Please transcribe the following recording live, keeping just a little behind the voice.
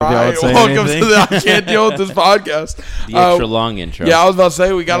Right, welcome to the I Can't Deal With This podcast. The extra long intro. Yeah, I was about to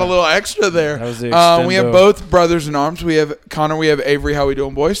say we got a little extra there. That was the extendo. We have both brothers in arms. We have Connor. We have Avery. How we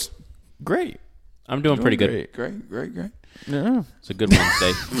doing, boys? Great. I'm doing pretty good. Great. Yeah. It's a good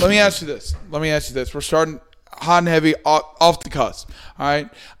Wednesday. Let me ask you this. We're starting hot and heavy off the cusp. All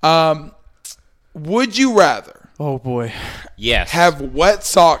right. Would you rather Oh boy. Yes. have wet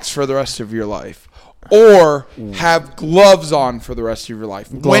socks for the rest of your life, or have gloves on for the rest of your life?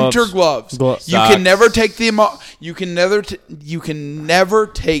 Gloves. Winter gloves. You Socks. can never take them off. You can never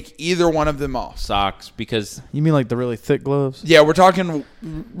take either one of them off. Socks because You mean like the really thick gloves? Yeah, we're talking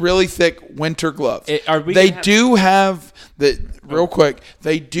really thick winter gloves. Are we They gonna have- do have the real quick.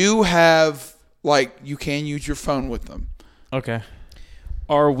 They do have like you can use your phone with them. Okay.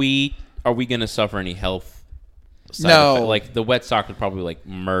 are we going to suffer any health? Side No. effect? Like the wet sock would probably like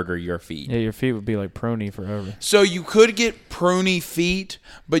murder your feet. Yeah, your feet would be like pruny forever. So you could get pruny feet,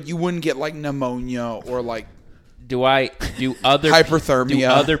 but you wouldn't get like pneumonia or like Do other Hyperthermia. Do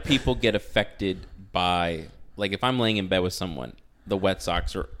other people get affected by, like, if I'm laying in bed with someone, the wet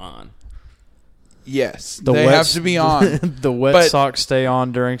socks are on? yes, The they wet have to be on. The wet But- socks stay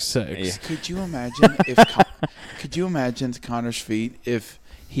on during sex. Yeah. Could you imagine could you imagine Connor's feet if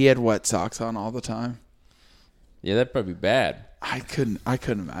he had wet socks on all the time? Yeah, that'd probably be bad. I couldn't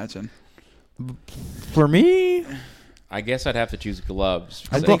imagine. For me, I guess I'd have to choose gloves.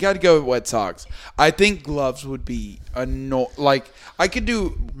 I think I'd go with wet socks. I think gloves would be like I could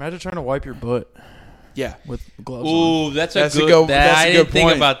do. imagine trying to wipe your butt Yeah, with gloves on. Ooh, that's a good. that's a I good didn't think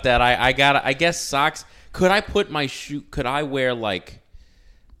point. about that. I guess socks. Could I put my shoe? Could I wear like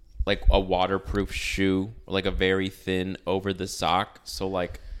a waterproof shoe, like a very thin over the sock, so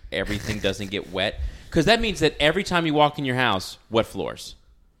like everything doesn't get wet? Because that means that every time you walk in your house, wet floors.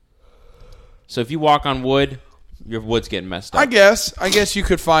 So if you walk on wood, your wood's getting messed up. I guess you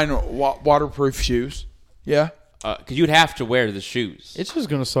could find waterproof shoes. Yeah, Because you'd have to wear the shoes. It's just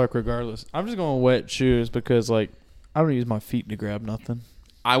gonna suck regardless. I'm just going wet shoes because like I don't use my feet to grab nothing.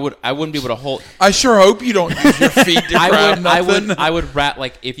 I wouldn't be able to hold. I sure hope you don't use your feet to grab nothing. I would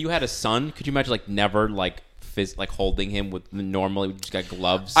like if you had a son. Could you imagine like never like holding him with normally we just got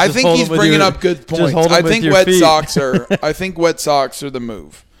gloves? I Just think hold he's them with bringing your- up good just points. hold them I with think your wet feet. socks are. I think wet socks are the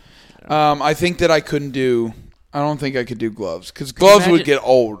move. I think that I couldn't do. I don't think I could do gloves because gloves would imagine- get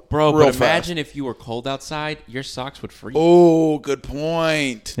old, Bro, real but fast. imagine if you were cold outside, your socks would freeze. Oh, good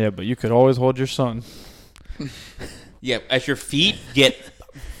point. Yeah, but you could always hold your son. Yeah, as your feet get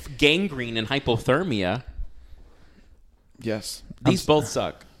gangrene and hypothermia, Yes. these both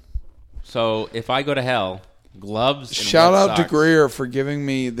suck. So if I go to hell, gloves. And Shout wet out to socks. Greer for giving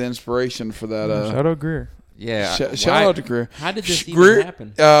me the inspiration for that. Shout out Greer. Yeah. Shout why- out to Greer. How did this Greer, even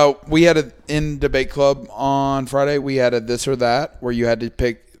happen? We had a in debate club on Friday. We had a this or that where you had to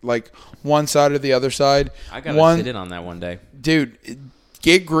pick like one side or the other side. I gotta sit in on that one day. Dude,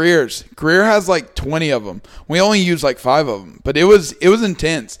 get Greer's. Greer has like 20 of them. We only use like 5 of them, but it was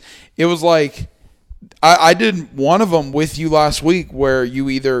intense. It was like I did one of them with you last week where you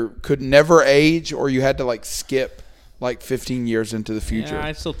either could never age or you had to like skip like 15 years into the future. Yeah,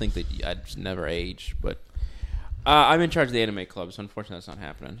 I still think that I'd just never age, but I'm in charge of the anime club, so unfortunately that's not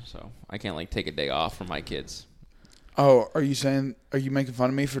happening. So I can't like take a day off from my kids. Oh, are you making fun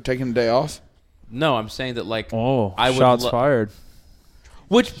of me for taking a day off? No, I'm saying that like Oh, I would shots fired.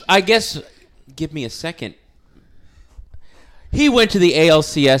 Which I guess, give me a second. He went to the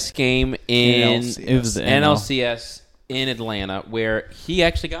ALCS game in NLCS. It was the NLCS in Atlanta, where he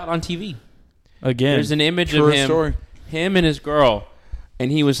actually got on TV. Again. There's an image True of him, story. him and his girl,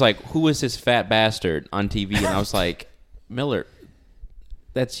 and he was like, "Who is this fat bastard on TV?" And I was like, "Miller,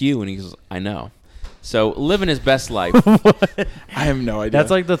 that's you." And he goes, "I know." So living his best life. I have no idea.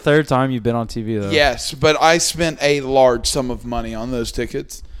 That's like the third time you've been on TV though. yes, but I spent a large sum of money on those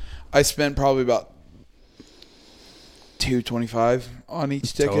tickets. I spent probably about $225 on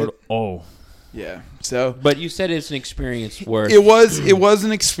each ticket. Oh. Yeah. So But you said it's an experience worth. it was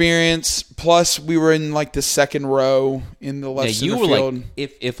an experience. Plus, we were in like the second row in the Yeah, left you center were field.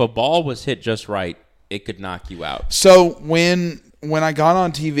 like, if a ball was hit just right, it could knock you out. So when I got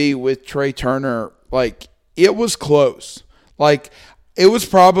on TV with Trey Turner, like it was close. Like it was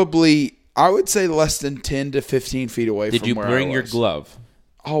probably I would say less than 10 to 15 feet away Did from you where I bring your was. glove?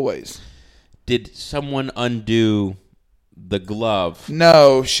 Always. Did someone undo the glove?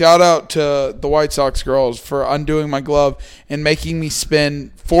 No, shout out to the White Sox girls for undoing my glove and making me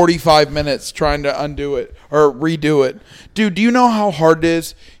spend 45 minutes trying to undo it or redo it. Dude, do you know how hard it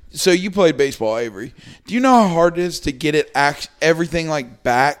is? So you played baseball, Avery. Do you know how hard it is to get it everything like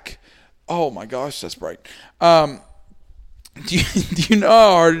back? Oh my gosh, that's bright. do you know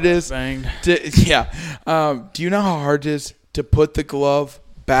how hard it is? Banged. Do you know how hard it is to put the glove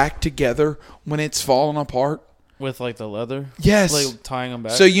back together when it's falling apart? With like the leather? Yes. Like tying them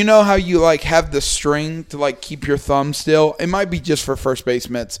back? So you know how you like have the string to like keep your thumb still? It might be just for first base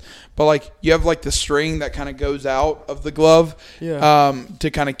mitts, but like you have like the string that kind of goes out of the glove to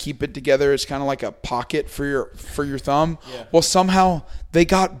kind of keep it together. It's kind of like a pocket for your thumb. Yeah. Well, somehow they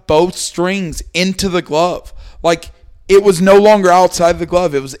got both strings into the glove. Like it was no longer outside the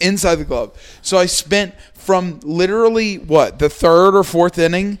glove. It was inside the glove. So I spent from literally, the third or fourth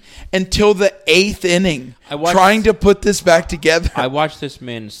inning until the eighth inning trying to put this back together. I watched this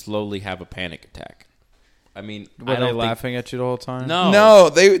man slowly have a panic attack. I mean, Were they laughing at you the whole time? No,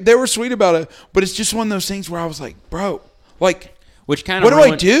 they were sweet about it. But it's just one of those things where I was like, bro, like, which kind what of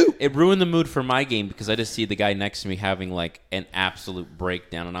do I do? It ruined the mood for my game because I just see the guy next to me having like an absolute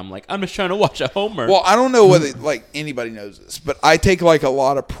breakdown, and I'm like, I'm just trying to watch a homer. Well, I don't know whether like anybody knows this, but I take like a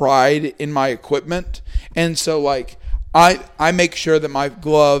lot of pride in my equipment, and so like I make sure that my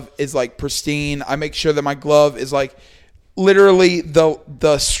glove is like pristine. I make sure that my glove is like literally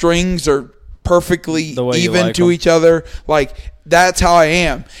the strings are perfectly even like to them. each other. Like that's how I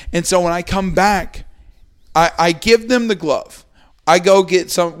am. And so when I come back, I give them the glove. We go get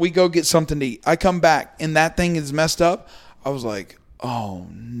something to eat. I come back and that thing is messed up. I was like, oh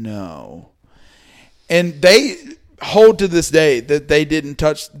no. And they hold to this day that they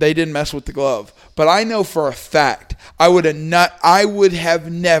didn't mess with the glove. But I know for a fact I would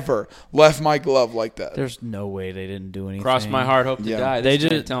have never left my glove like that. There's no way they didn't do anything. Cross my heart, hope to die. They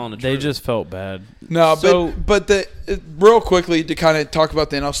This man telling the they truth. just felt bad. No, So- but real quickly to kind of talk about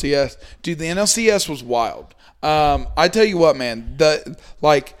the NLCS, dude, the NLCS was wild. I tell you what, man,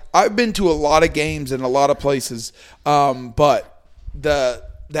 I've been to a lot of games in a lot of places, but the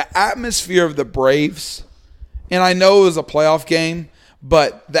atmosphere of the Braves, and I know it was a playoff game,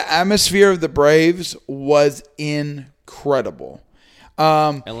 but the atmosphere of the Braves was incredible.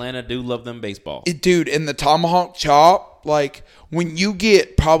 Atlanta do love them baseball. Dude, in the tomahawk chop, like when you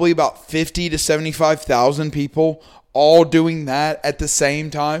get probably about 50 to 75,000 people all doing that at the same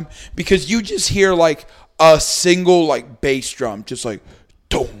time, because you just hear like a single like bass drum, just like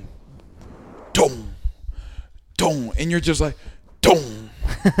dong, dong, dong, and you're just like dong,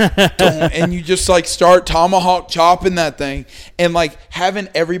 dong, and you just like start tomahawk chopping that thing, and like having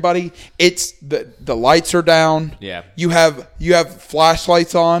everybody, it's the lights are down, you have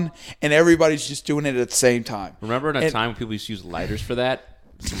flashlights on, and everybody's just doing it at the same time. Remember in a time when people used to use lighters for that?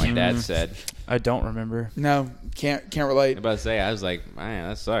 That's what my dad said. I don't remember. No, can't relate. I'm about to say, I was like, man,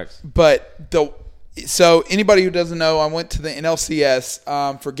 that sucks. But so anybody who doesn't know, I went to the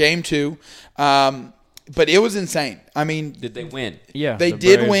NLCS for Game 2, but it was insane. I mean, Did they win? Yeah, they the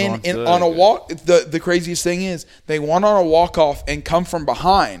did Braves win won. on a walk. The craziest thing is they won on a walk-off and come from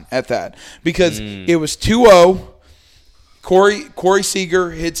behind at that because it was 2-0. Corey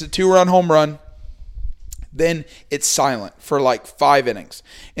Seager hits a 2-run home run. Then it's silent for like 5 innings.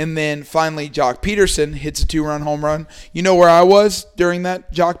 And then finally Jock Peterson hits a 2-run home run. You know where I was during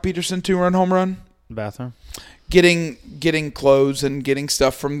that Jock Peterson 2-run home run? Bathroom. Getting clothes and getting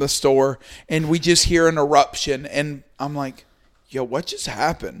stuff from the store, and we just hear an eruption, and I'm like, yo, what just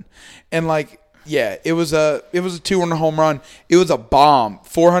happened? And like, yeah, it was a 2-run home run. It was a bomb,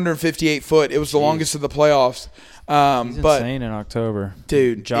 458 foot. It was the longest of the playoffs. He's But insane in October.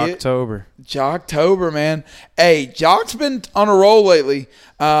 dude, Jocktober. Jocktober, man. Hey, Jock's been on a roll lately.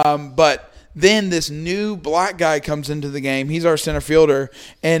 But then this new black guy comes into the game. He's our center fielder,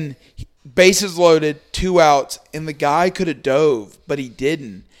 and bases loaded, 2 outs, and the guy could have dove, but he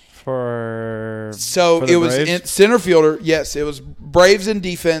didn't. So it was in center fielder. Yes, it was Braves in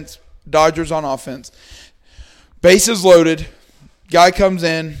defense, Dodgers on offense. Bases loaded. Guy comes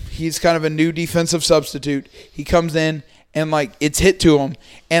in. He's kind of a new defensive substitute. He comes in and like it's hit to him.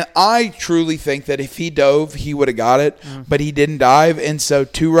 And I truly think that if he dove, he would have got it, but he didn't dive. And so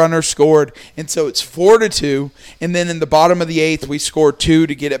 2 runners scored. And so it's 4-2. And then in the bottom of the 8th, we scored 2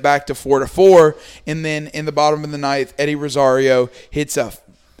 to get it back to 4-4. And then in the bottom of the 9th, Eddie Rosario hits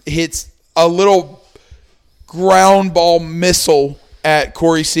a little ground ball missile at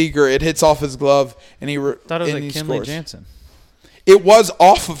Corey Seager. It hits off his glove, and he thought it was and like he Kenley scores. Jansen. It was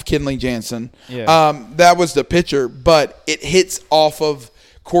off of Kenley Jansen. Yeah. That was the pitcher, but it hits off of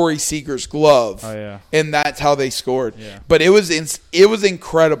Corey Seager's glove. Oh, yeah. And that's how they scored. Yeah. But it was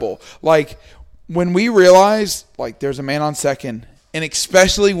incredible. Like when we realized like there's a man on second, and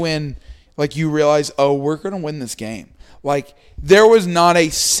especially when like you realize, oh, we're going to win this game. Like there was not a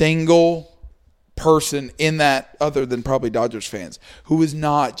single person in that, other than probably Dodgers fans, who is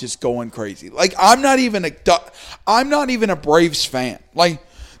not just going crazy. Like, I'm not even a Braves fan. Like,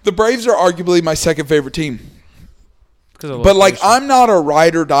 the Braves are arguably my second favorite team. But, like, I'm not a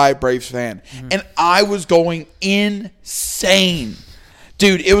ride or die Braves fan. Mm-hmm. And I was going insane.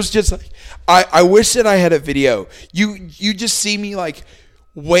 Dude, it was just like, I wish that I had a video. You just see me, like,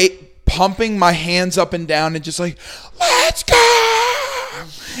 pumping my hands up and down and just like, let's go.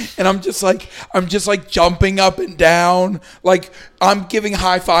 And I'm just like jumping up and down. Like, I'm giving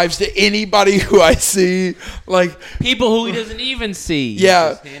high fives to anybody who I see. Like, people who he doesn't even see.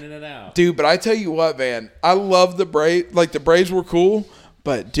 Yeah. Just handing it out. Dude, but I tell you what, man, I love the Braves. Like, the Braves were cool.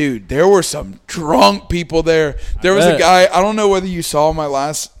 But, dude, there were some drunk people there. There was a guy, I don't know whether you saw my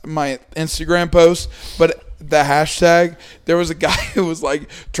Instagram post, but the hashtag, there was a guy who was, like,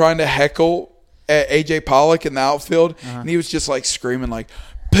 trying to heckle A.J. Pollock in the outfield, and he was just, like, screaming, like,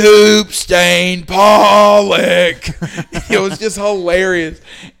 poop stain Pollock. It was just hilarious.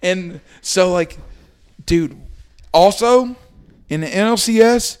 And so, like, dude, also, in the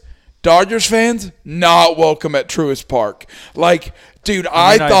NLCS, Dodgers fans, not welcome at Truist Park. Like, dude,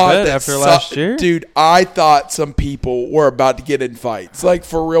 I thought that after last year, dude, I thought some people were about to get in fights. Like,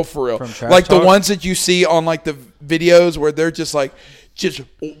 for real. Like, the ones that you see on, like, the videos where they're just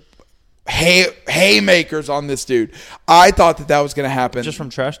haymakers on this dude. I thought that was going to happen. Just from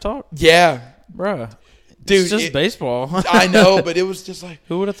trash talk? Yeah. Bruh. Dude, it's just baseball. I know, but it was just like,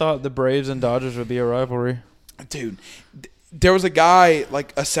 who would have thought the Braves and Dodgers would be a rivalry? Dude, there was a guy,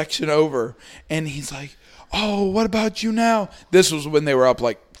 like, a section over, and he's like, oh, what about you now? This was when they were up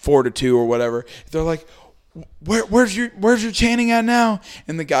like 4-2 or whatever. They're like, where's your chanting at now?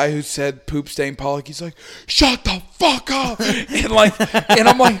 And the guy who said poop stain Pollock, he's like, shut the fuck up. and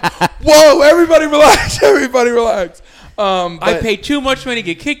I'm like, whoa, everybody relax. I paid too much money to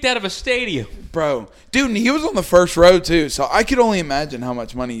get kicked out of a stadium. Bro, dude, and he was on the first row too, so I could only imagine how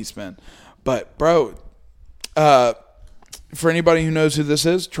much money he spent. But, bro, for anybody who knows who this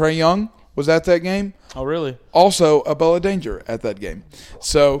is, Trae Young was at that game. Oh, really? Also, a Bella Danger at that game.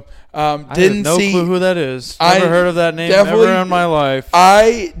 So, I have no clue who that is. Never heard of that name ever in my life.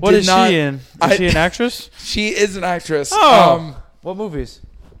 What is she in? Is she an actress? She is an actress. Oh, what movies?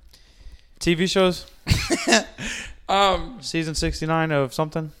 TV shows? Season 69 of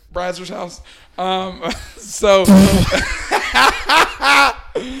something? Brazzers House. So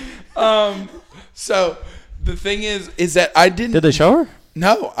the thing is that I didn't. Did they show her?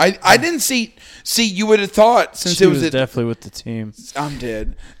 No, I didn't see. See, you would have thought since she it was definitely with the team. I'm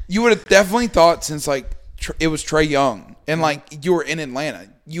dead. You would have definitely thought since like it was Trae Young and like you were in Atlanta,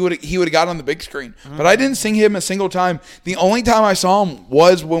 he would have got on the big screen. Mm-hmm. But I didn't see him a single time. The only time I saw him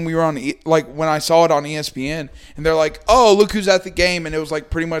was when we were on when I saw it on ESPN, and they're like, "Oh, look who's at the game," and it was like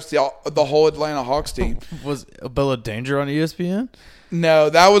pretty much the whole Atlanta Hawks team. Was Bella Danger on ESPN?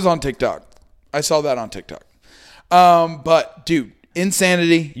 No, that was on TikTok. I saw that on TikTok. But dude.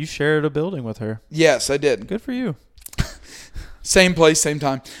 Insanity. You shared a building with her. Yes, I did. Good for you. Same place, same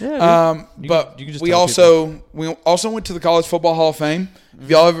time. Yeah. But we also went to the College Football Hall of Fame. Have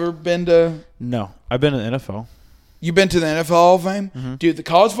y'all ever been to? No, I've been to the NFL. You've been to the NFL Hall of Fame, dude. The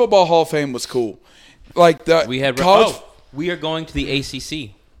College Football Hall of Fame was cool. Like we are going to the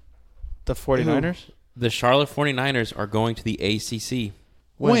ACC. The 49ers. The Charlotte 49ers are going to the ACC.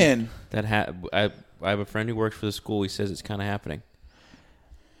 When? I have a friend who works for the school. He says it's kind of happening.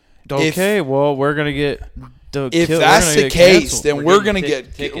 Okay, well, we're gonna get. If that's the case, then we're gonna get.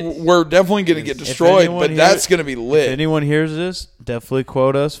 We're definitely gonna get destroyed. But that's gonna be lit. If anyone hears this, definitely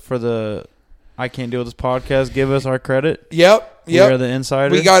quote us for the I Can't Deal With This podcast. Give us our credit. Yep. We are the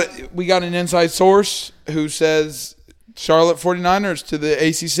insider. We got an inside source who says Charlotte 49ers to the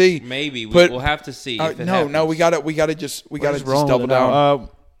ACC. Maybe we'll have to see. If it happens. We gotta just double down.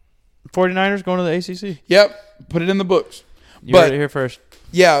 49ers going to the ACC. Yep. Put it in the books. You heard it here first.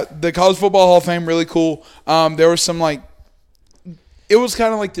 Yeah, the College Football Hall of Fame, really cool. There was some, like, it was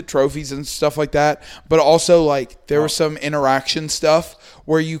kind of like the trophies and stuff like that, but also, like, there was some interaction stuff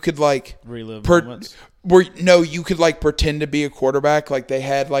where you could, like, relive moments. You could, like, pretend to be a quarterback. Like, they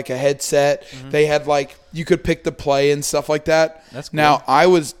had, like, a headset. Mm-hmm. They had, like, you could pick the play and stuff like that. That's cool. Now, I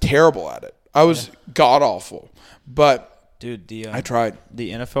was terrible at it. I was god-awful. But dude, I tried.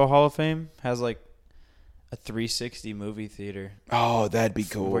 The NFL Hall of Fame has, like, a 360 movie theater. Oh, that'd be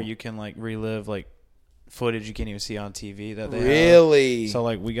cool. Where you can, like, relive, like, footage you can't even see on TV that they really have. So,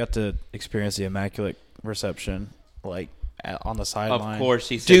 like, we got to experience the Immaculate Reception, like, on the sideline. Of course,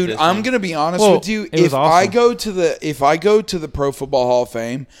 he said dude. this I'm one. gonna be honest with you. If awesome. I go to the Pro Football Hall of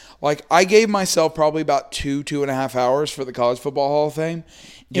Fame, like I gave myself probably about 2.5 hours for the College Football Hall of Fame.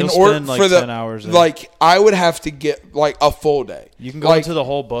 You'll spend like 10 hours there. Like I would have to get like a full day. You can go into the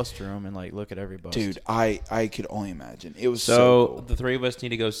whole bust room and like look at every bust. Dude, I could only imagine. It was so cool. The three of us need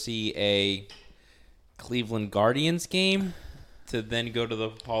to go see a Cleveland Guardians game to then go to the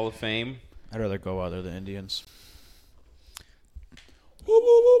Hall of Fame. I'd rather go out there than Indians.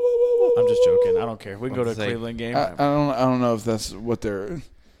 I'm just joking. I don't care. We can go to a Cleveland game. I don't know if that's what they're.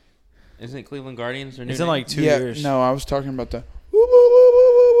 Isn't it Cleveland Guardians or? It's in like 2 years. No, I was talking about the.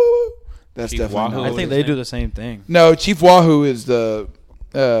 That's Chief definitely. Wahoo. I think they do the same thing. No, Chief Wahoo is the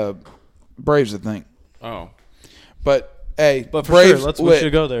Braves, I think. Oh, but hey, But for Braves sure, we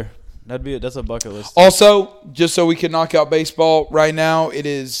should go there. That's a bucket list. Also, just so we can knock out baseball right now, it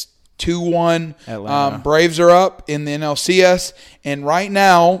is 2-1. Atlanta. Braves are up in the NLCS, and right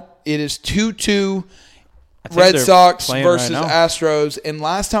now it is 2-2. Red Sox versus Astros. And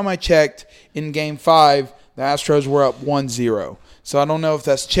last time I checked, in Game 5, the Astros were up 1-0. So I don't know if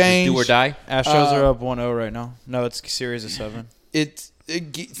that's changed. do or die. Astros are up 1-0 right now. No, it's a series of 7.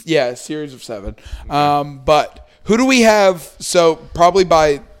 A series of 7. Okay. But who do we have? So probably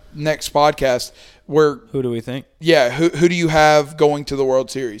by next podcast, who do we think? Yeah, who do you have going to the World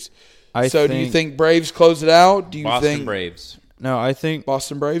Series? Do you think Braves close it out? Do you Boston think Braves? No, I think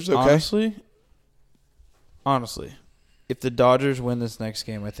Boston Braves. Okay. Honestly, if the Dodgers win this next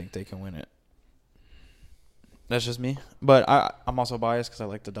game, I think they can win it. That's just me. But I'm also biased because I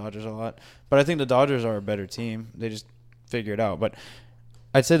like the Dodgers a lot. But I think the Dodgers are a better team. They just figure it out. But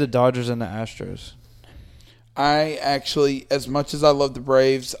I'd say the Dodgers and the Astros. I actually, as much as I love the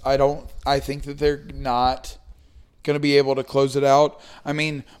Braves, I think that they're not going to be able to close it out. I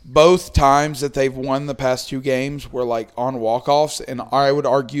mean, both times that they've won the past 2 games were like on walk-offs, and I would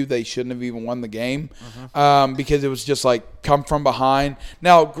argue they shouldn't have even won the game because it was just like come from behind.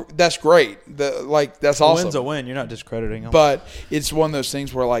 Now, that's great. That's awesome. A win's a win. You're not discrediting them. But it's one of those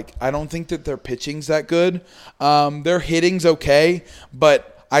things where like I don't think that their pitching's that good. Their hitting's okay,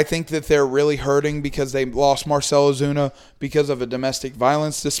 but I think that they're really hurting because they lost Marcell Ozuna because of a domestic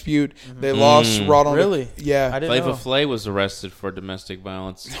violence dispute. They lost Ronald. Really? Yeah. Flavor Flav was arrested for domestic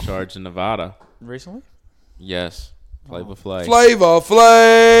violence charge in Nevada. Recently? Yes. Flavor Flav. Flavor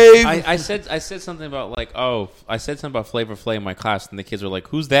Flav. I said something about like, I said something about Flavor Flav in my class, and the kids were like,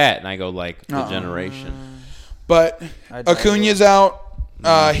 "Who's that?" And I go like, "The Generation." But Acuna's out.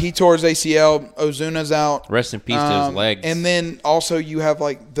 He tore his ACL. Ozuna's out. Rest in peace to his legs. And then also you have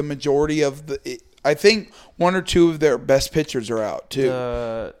like the majority of I think 1 or 2 of their best pitchers are out too.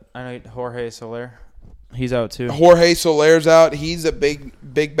 I know Jorge Soler. He's out too. Jorge Soler's out. He's a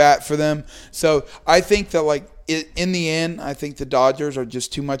big bat for them. So I think that like in the end, I think the Dodgers are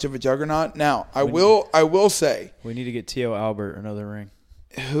just too much of a juggernaut. Now I will say we need to get Tio Albert another ring.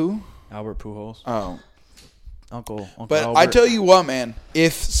 Who? Albert Pujols. Oh. Uncle but Albert. I tell you what, man,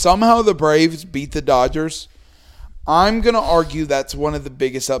 if somehow the Braves beat the Dodgers, I'm going to argue that's one of the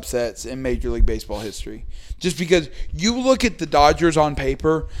biggest upsets in Major League Baseball history. Just because you look at the Dodgers on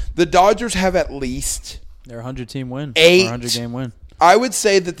paper, the Dodgers have at least... They're a 100-team win. 8. 100-game win. I would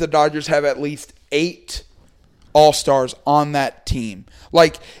say that the Dodgers have at least 8 All-Stars on that team.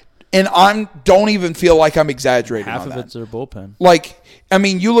 And I don't even feel like I'm exaggerating Half on of that. it's their bullpen. I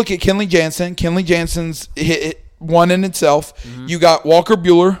mean, you look at Kenley Jansen. Kenley Jansen's hit one in itself. Mm-hmm. You got Walker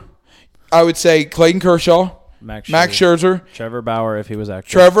Buehler. I would say Clayton Kershaw. Max Scherzer. Trevor Bauer if he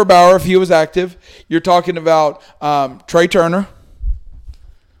was active. You're talking about Trey Turner.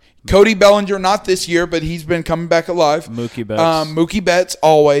 Cody Bellinger, not this year, but he's been coming back alive. Mookie Betts,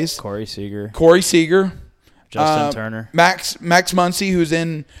 always. Corey Seager. Justin Turner. Max Muncy, who's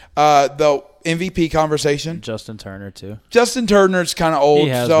in the MVP conversation. Justin Turner too. Justin Turner's kind of old,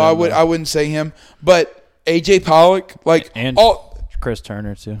 so I wouldn't say him. But AJ Pollock, Chris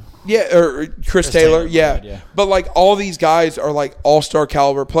Turner too. Yeah, or Chris Taylor, yeah. But all these guys are all-star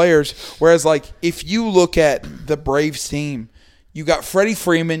caliber players. Whereas if you look at the Braves team, you got Freddie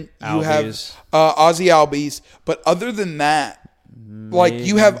Freeman, you have Ozzie Albies, but other than that.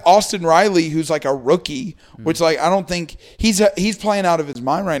 You have Austin Riley, who's a rookie, which I don't think he's playing out of his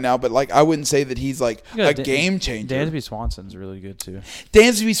mind right now. But I wouldn't say that he's a game changer. Dansby Swanson's really good too.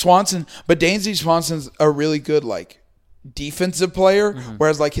 Dansby Swanson's a really good defensive player,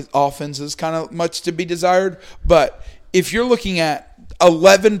 whereas his offense is kind of much to be desired. But if you're looking at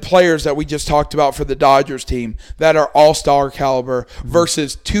 11 players that we just talked about for the Dodgers team that are all-star caliber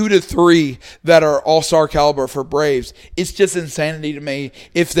versus 2 to 3 that are all-star caliber for Braves. It's just insanity to me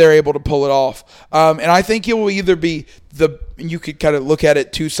if they're able to pull it off. And I think it will either be you could kind of look at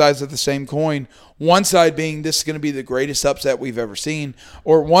it two sides of the same coin. One side being this is going to be the greatest upset we've ever seen,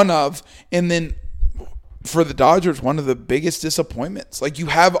 or one of, and then for the Dodgers, one of the biggest disappointments. Like, you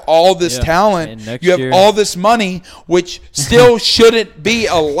have all this talent, you have all this money, which still shouldn't be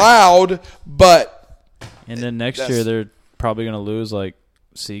allowed, but... And then next year, they're probably going to lose, like,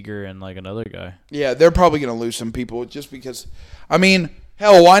 Seager and, like, another guy. Yeah, they're probably going to lose some people just because... I mean,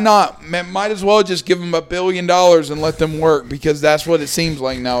 hell, why not? Might as well just give them $1 billion and let them work, because that's what it seems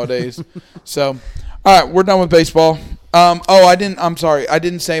like nowadays. So, all right, we're done with baseball. I'm sorry. I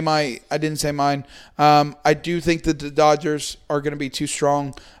didn't say mine. I do think that the Dodgers are going to be too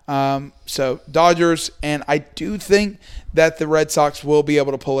strong. So Dodgers, and I do think that the Red Sox will be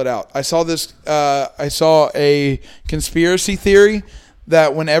able to pull it out. I saw a conspiracy theory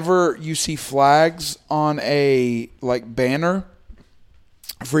that whenever you see flags on a banner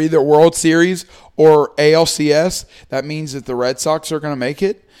for either World Series or ALCS, that means that the Red Sox are going to make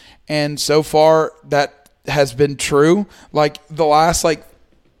it. And so far that has been true. Like, the last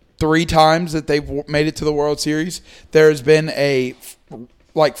 3 times that they've made it to the World Series, there's been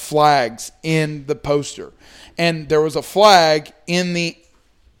flags in the poster. And there was a flag in the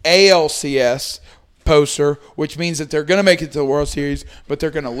ALCS poster, which means that they're going to make it to the World Series, but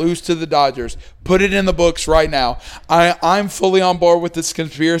they're going to lose to the Dodgers. Put it in the books right now. I'm fully on board with this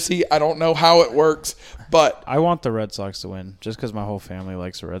conspiracy. I don't know how it works, but I want the Red Sox to win just because my whole family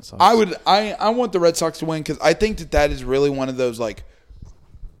likes the Red Sox. I want the Red Sox to win because I think that is really one of those,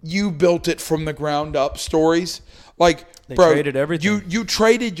 you built it from the ground up stories. They traded everything. You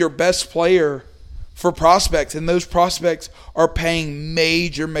traded your best player for prospects, and those prospects are paying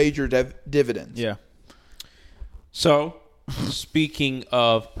major dividends. Yeah. So, speaking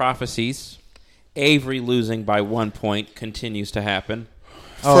of prophecies, Avery losing by 1 point continues to happen.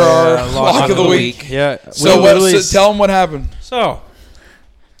 For our lock of the week. Yeah. So tell them what happened. So,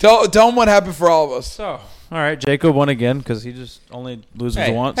 tell them what happened for all of us. all right, Jacob won again because he just only loses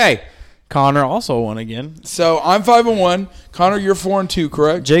once. Hey. Connor also won again. So I'm 5-1. Connor, you're 4-2,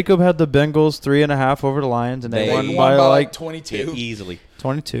 correct? Jacob had the Bengals 3.5 over the Lions, and they won by 22. Easily.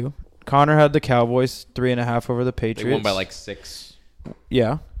 22. Connor had the Cowboys 3.5 over the Patriots. They won by 6.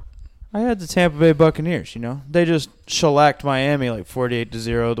 Yeah. I had the Tampa Bay Buccaneers, They just shellacked Miami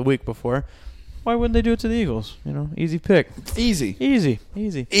 48-0 the week before. Why wouldn't they do it to the Eagles? Easy pick. Easy.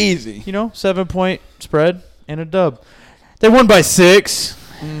 7-point spread and a dub. They won by 6.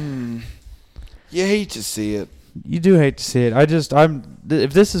 You hate to see it. You do hate to see it.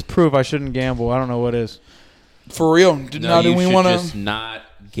 If this is proof I shouldn't gamble, I don't know what is. For real. You should just not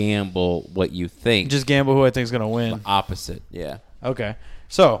gamble what you think. Just gamble who I think is going to win. The opposite, yeah. Okay.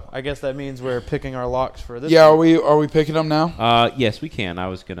 So, I guess that means we're picking our locks for this. Yeah, are we picking them now? Yes, we can. I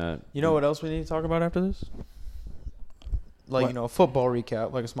was going to... You know what else we need to talk about after this? A football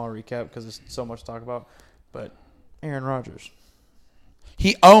recap, a small recap, because there's so much to talk about. But Aaron Rodgers.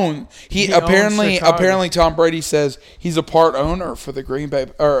 He apparently Tom Brady says he's a part owner for the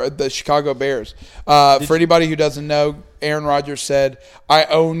the Chicago Bears. For anybody who doesn't know, Aaron Rodgers said,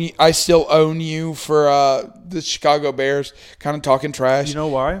 I still own you for the Chicago Bears, kind of talking trash. You know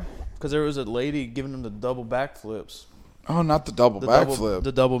why? Because there was a lady giving him the double backflips. Oh, not the double backflip.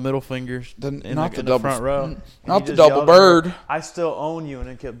 The double middle fingers. Not the double front row. Not the double bird. I still own you, and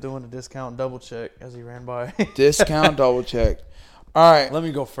then kept doing the discount double check as he ran by. Discount double check. All right. Let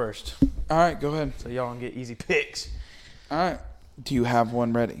me go first. All right, go ahead. So y'all can get easy picks. All right. Do you have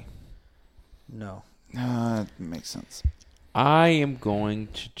one ready? No. That makes sense. I am going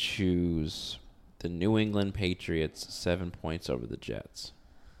to choose the New England Patriots 7 points over the Jets.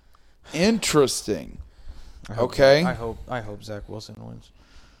 Interesting. Okay. I hope Zach Wilson wins.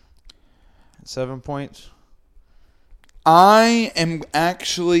 7 points. I am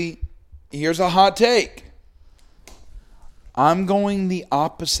actually, here's a hot take. I'm going the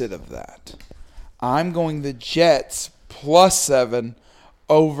opposite of that. I'm going the Jets +7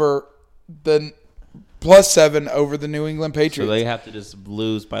 over the New England Patriots. So they have to just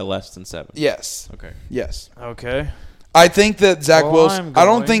lose by less than 7. Yes. Okay. Yes. Okay. I think that Zach Wilson. I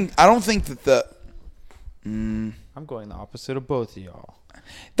don't think that the. I'm going the opposite of both of y'all.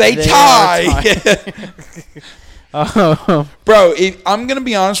 They tie. Bro, I'm going to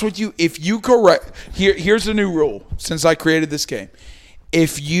be honest with you. If you correct... Here's the new rule since I created this game.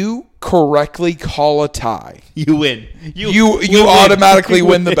 If you correctly call a tie... You win. You automatically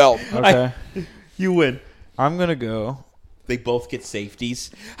win the belt. Okay. You win. I'm going to go They both get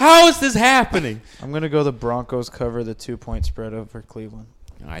safeties. How is this happening? I'm gonna go the Broncos cover the 2-point spread over Cleveland.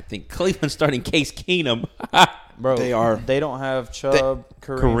 I think Cleveland's starting Case Keenum. Bro, They are. They don't have Chubb,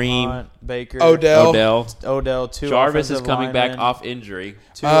 Kareem Kareem, Hunt, Baker, Odell. two. Jarvis is offensive coming back linemen, off injury.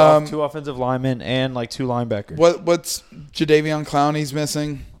 Two, two offensive linemen and like 2 linebackers. What's Jadeveon Clowney's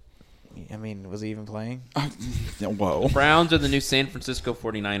missing? I mean, was he even playing? Whoa. Browns are the new San Francisco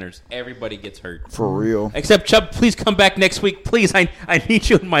 49ers. Everybody gets hurt. For real. Except Chubb, please come back next week. Please, I need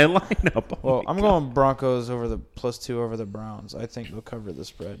you in my lineup. Well, I'm going Broncos over the +2 over the Browns. I think they'll cover the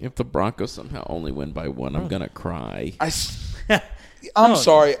spread. If the Broncos somehow only win by 1, I'm going to cry. I'm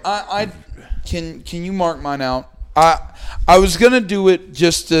sorry. Can you mark mine out? I was gonna do it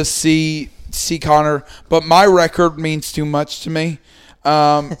just to see Connor, but my record means too much to me.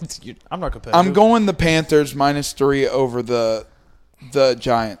 I'm not competitive. I'm going the Panthers -3 over the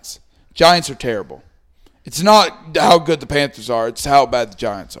Giants. Giants are terrible. It's not how good the Panthers are; it's how bad the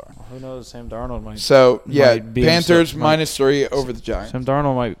Giants are. Who knows? Sam Darnold might. So yeah, might be Panthers himself, -3 over the Giants. Sam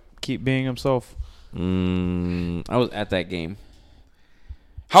Darnold might keep being himself. I was at that game.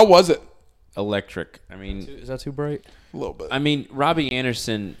 How was it? Electric. I mean, Is that too bright? A little bit. I mean, Robbie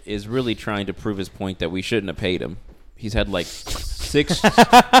Anderson is really trying to prove his point that we shouldn't have paid him. He's had like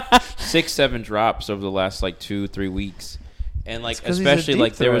 6-7 drops over the last like 2-3 weeks, and like 'cause he's a especially deep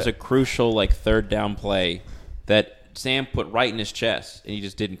like there was a threat. crucial like 3rd down play that Sam put right in his chest, and he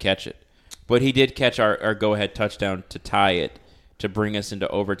just didn't catch it. But he did catch our go ahead touchdown to tie it to bring us into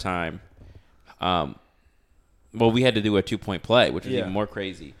overtime. Well, we had to do a 2-point play, which was even more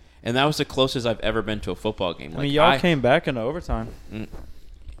crazy. And that was the closest I've ever been to a football game. I mean, y'all came back into overtime.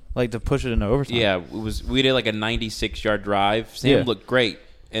 Like to push it into overtime. Yeah, we did like a 96-yard drive. Sam looked great,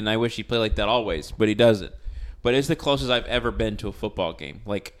 and I wish he played like that always, but he doesn't. But it's the closest I've ever been to a football game.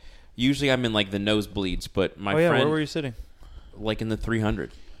 Like, usually I'm in like the nosebleeds, but my friend, where were you sitting? like in the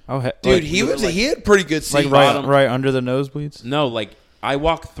 300. Oh, Dude, he had pretty good seats. like right under the nosebleeds. No, like I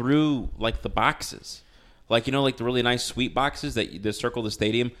walked through like the boxes. Like, you know, like the really nice suite boxes that circle the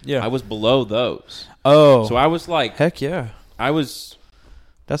stadium? Yeah. I was below those. Oh. So I was like, heck yeah.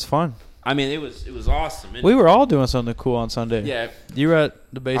 That's fun. I mean, it was awesome. And We were all doing something cool on Sunday. yeah. You were at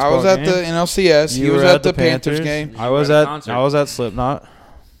the baseball I was at game. the NLCS. He was at the Panthers game. I was at a at concert. I was at Slipknot.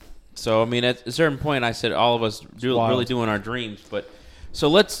 So, I mean, at a certain point, I said all of us wild. really doing our dreams. But so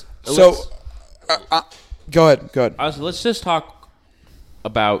let's So, go ahead. let's just talk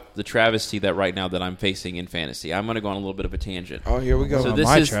about the travesty that right now that I'm facing in fantasy. I'm going to go on a little bit of a tangent. Oh, here we go. So Oh, this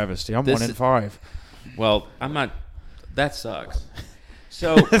my is- travesty. I'm this 1 in is- 5. Well, I'm not. That sucks.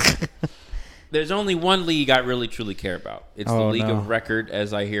 So there's only one league I really truly care about. It's the Oh, league no. of record,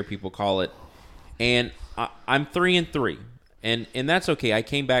 as I hear people call it, and I'm 3-3, and that's okay. I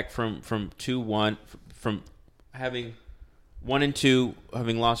came back from 2-1, from having 1-2,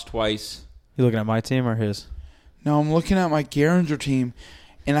 having lost twice. You looking at my team or his? No, I'm looking at my Garinger team,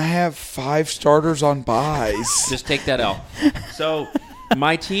 and I have 5 starters on buys. Just take that L. So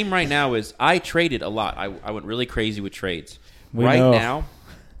my team right now is I traded a lot. I went really crazy with trades. We Right know. now,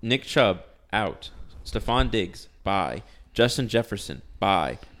 Nick Chubb out, Stephon Diggs bye, Justin Jefferson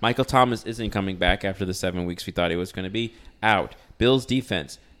bye, Michael Thomas isn't coming back after the 7 weeks we thought he was going to be out. Bills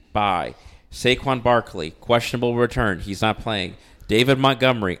defense bye, Saquon Barkley questionable return, he's not playing. David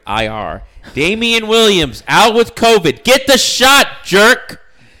Montgomery IR, Damian Williams out with COVID. Get the shot, jerk.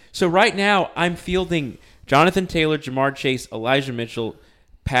 So right now I'm fielding Jonathan Taylor, Jamar Chase, Elijah Mitchell,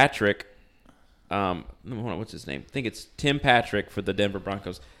 Patrick. What's his name? I think it's Tim Patrick for the Denver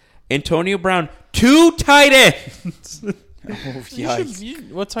Broncos. Antonio Brown, 2 tight ends.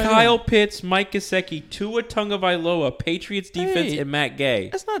 What time? Kyle Pitts, Mike Gesicki, Tua Tagovailoa, Patriots defense, Hey, and Matt Gay.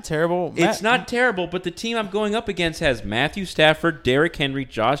 That's not terrible. It's not terrible, but the team I'm going up against has Matthew Stafford, Derrick Henry,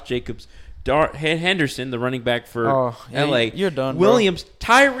 Josh Jacobs, Henderson, the running back for LA. You're done, bro. Williams,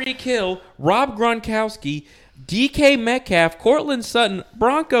 Tyreek Hill, Rob Gronkowski, DK Metcalf, Cortland Sutton,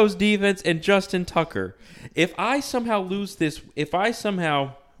 Broncos defense, and Justin Tucker. If I somehow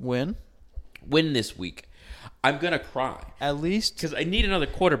win. win this week, I'm going to cry. At least Because I need another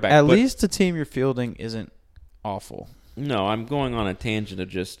quarterback. At but least the team you're fielding isn't awful. No, I'm going on a tangent of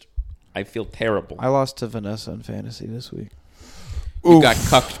just, I feel terrible. I lost to Vanessa in fantasy this week. You got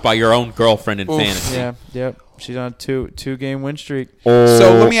cucked by your own girlfriend in fantasy. Yeah, yep. She's on a two game win streak.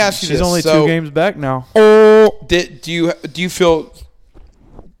 So let me ask you She's this. only So, 2 games back now. Do you feel?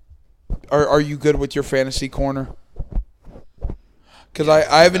 Are you good with your fantasy corner? Because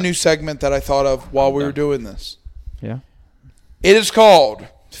I have a new segment that I thought of while we were doing this. Yeah. It is called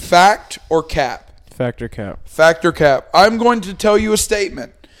Fact or Cap. Factor cap. Fact or Cap. I'm going to tell you a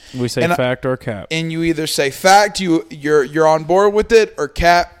statement, We say And fact or cap. and you either say fact, you're on board with it, or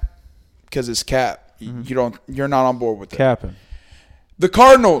cap because it's cap. You're not on board with it. Capping. The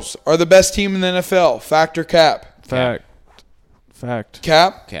Cardinals are the best team in the NFL. Fact or cap? Fact. Fact.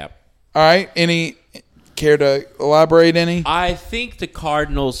 Cap. Cap. All right. Any care to elaborate any? I think the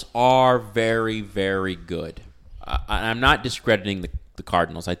Cardinals are very, very good. I'm not discrediting the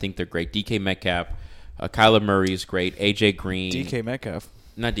Cardinals. I think they're great. DK Metcalf, Kyler Murray is great. AJ Green. DK Metcalf.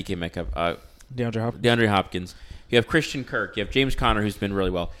 Not DK Metcalf. DeAndre Hopkins. DeAndre Hopkins. You have Christian Kirk. You have James Conner, who's been really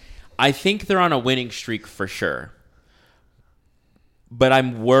well. I think they're on a winning streak for sure. But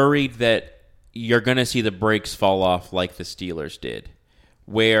I'm worried that you're going to see the brakes fall off like the Steelers did,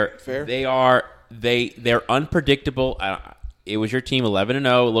 where Fair. they're unpredictable. It was your team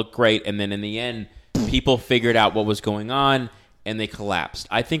 11-0, looked great, and then in the end, people figured out what was going on and they collapsed.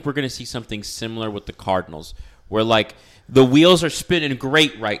 I think we're going to see something similar with the Cardinals, where like the wheels are spinning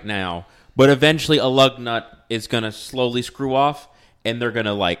great right now, but eventually a lug nut is going to slowly screw off, and they're going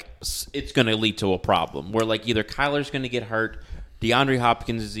to it's going to lead to a problem where like either Kyler's going to get hurt. DeAndre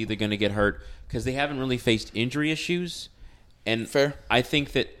Hopkins is either going to get hurt because they haven't really faced injury issues. And Fair. I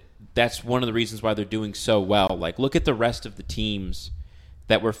think that's one of the reasons why they're doing so well. Like, look at the rest of the teams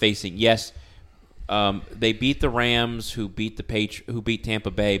that we're facing. Yes, they beat the Rams, who beat Tampa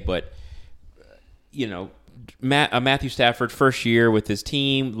Bay, but Matthew Stafford, first year with his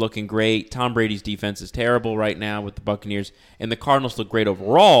team, looking great. Tom Brady's defense is terrible right now with the Buccaneers, and the Cardinals look great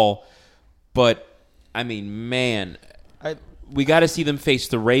overall. But I mean, man. We got to see them face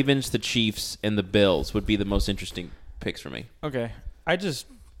the Ravens, the Chiefs, and the Bills would be the most interesting picks for me. Okay.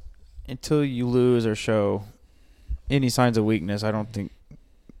 Until you lose or show any signs of weakness, I don't think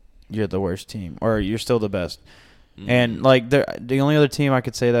you're the worst team, or you're still the best. Mm-hmm. And like the only other team I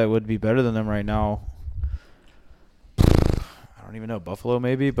could say that would be better than them right now, I don't even know, Buffalo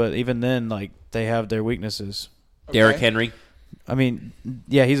maybe, but even then, like, they have their weaknesses. Okay. Derrick Henry. I mean,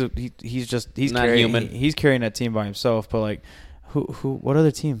 yeah, he's not human. He's carrying that team by himself. But like, what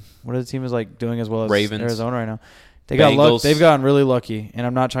other team? What other team is like doing as well as Ravens. Arizona right now? Bengals. They've gotten really lucky, and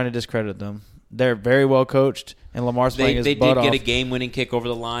I'm not trying to discredit them. They're very well coached, and Lamar's playing his butt off. They did get a game-winning kick over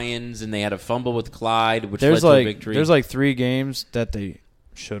the Lions, and they had a fumble with Clyde, which led to a victory. There's like 3 games that they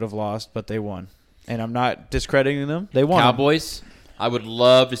should have lost, but they won. And I'm not discrediting them. They won. Cowboys. I would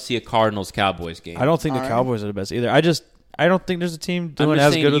love to see a Cardinals-Cowboys game. I don't think the Cowboys are the best either. I don't think there's a team doing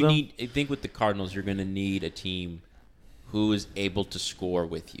as good as them. I think with the Cardinals, you're going to need a team who is able to score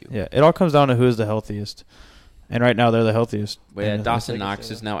with you. Yeah, it all comes down to who is the healthiest. And right now, they're the healthiest. But yeah, Dawson Knox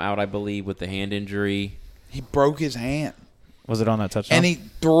is now out, I believe, with the hand injury. He broke his hand. Was it on that touchdown? And he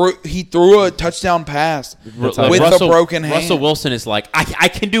threw a touchdown pass with a broken hand. Russell Wilson is like, I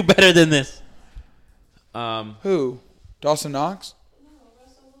can do better than this. Who? Dawson Knox?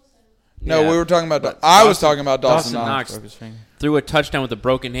 Yeah. No, we were talking about. I was talking about Dawson Knox. broke his finger. Threw a touchdown with a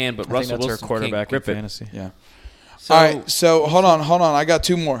broken hand, but I Russell think that's Wilson our quarterback can't grip in it. fantasy. Yeah. So, All right. So hold on. I got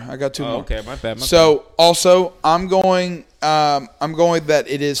 2 more. Okay, my bad. So also, I'm going with that.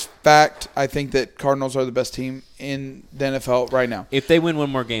 It is fact. I think that Cardinals are the best team in the NFL right now. If they win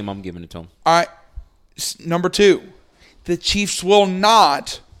one more game, I'm giving it to them. All right. Number 2, the Chiefs will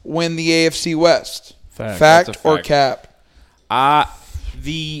not win the AFC West. Fact. Fact That's a or fact. cap?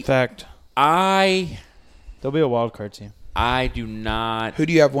 Fact. They'll be a wild card team. I do not. Who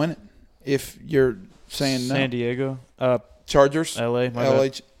do you have winning? If you're saying no, San Diego. Chargers, LA. LA.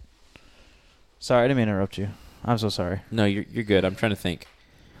 Sorry, I didn't mean to interrupt you. I'm so sorry. No, you're good. I'm trying to think.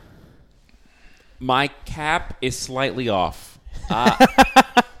 My cap is slightly off.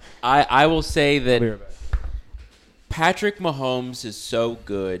 I will say I'll be that right back. Patrick Mahomes is so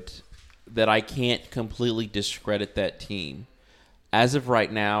good that I can't completely discredit that team. As of right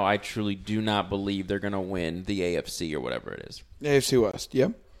now, I truly do not believe they're going to win the AFC or whatever it is. AFC West.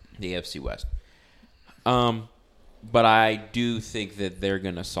 Yep. The AFC West. But I do think that they're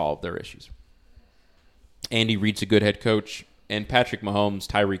going to solve their issues. Andy Reid's a good head coach, and Patrick Mahomes,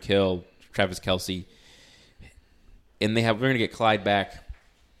 Tyreek Hill, Travis Kelce, and we're going to get Clyde back.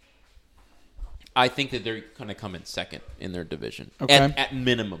 I think that they're going to come in second in their division. Okay. At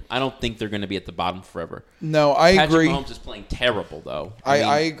minimum. I don't think they're going to be at the bottom forever. No, I agree. Patrick Mahomes is playing terrible, though.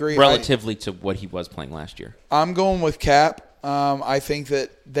 I agree. Relatively to what he was playing last year. I'm going with cap. I think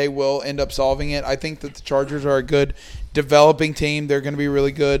that they will end up solving it. I think that the Chargers are a good developing team. They're going to be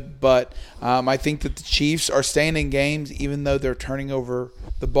really good. But I think that the Chiefs are staying in games even though they're turning over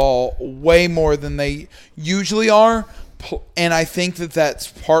the ball way more than they usually are. And I think that that's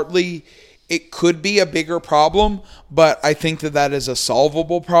partly it could be a bigger problem, but I think that is a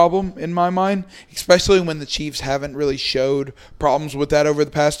solvable problem in my mind, especially when the Chiefs haven't really showed problems with that over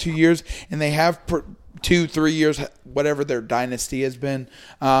the past 2 years, and they have 2-3 years, whatever their dynasty has been.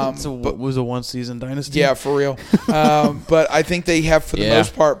 But was a one-season dynasty. Yeah, for real. But I think they have, for the Yeah.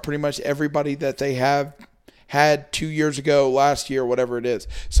 most part, pretty much everybody that they have had 2 years ago, last year, whatever it is.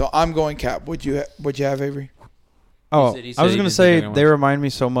 So I'm going Cap. Would you have, Avery? Oh, He I said was he gonna didn't say think they anyone- remind me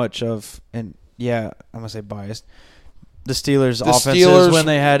so much of, and yeah, I'm gonna say biased. The Steelers' The offenses Steelers, when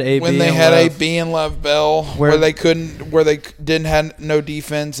they had AB when they and had Lev. AB and Lev Bell, where they didn't have no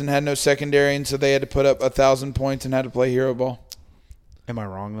defense and had no secondary, and so they had to put up 1,000 points and had to play hero ball. Am I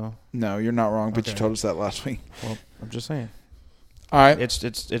wrong though? No, you're not wrong, but you Okay. told us that last week. Well, I'm just saying. All right,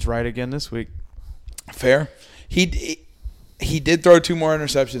 It's right again this week. fair. He did throw 2 more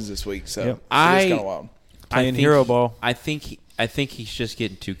interceptions this week, so Yep. it was kind of wild. Playing hero ball. I think he's just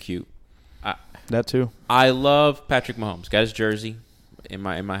getting too cute. That too. I love Patrick Mahomes. Got his jersey in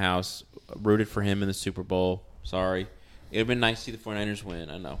my house. Rooted for him in the Super Bowl. Sorry. It would have been nice to see the 49ers win,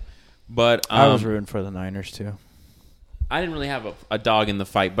 I know. But I was rooting for the Niners too. I didn't really have a dog in the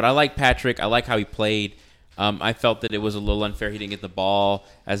fight, but I like Patrick. I like how he played. I felt that it was a little unfair he didn't get the ball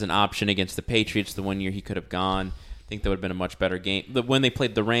as an option against the Patriots the one year he could have gone. I think that would have been a much better game. When they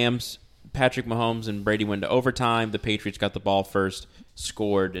played the Rams, Patrick Mahomes and Brady went to overtime. The Patriots got the ball first,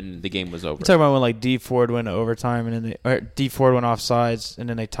 scored, and the game was over. You talking about when like D Ford went to overtime and then D Ford went off sides and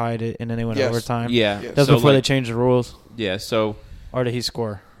then they tied it and then they went to Yes. overtime. Yeah. Yes. That's So, before they like, changed the rules. Yeah, so Or did he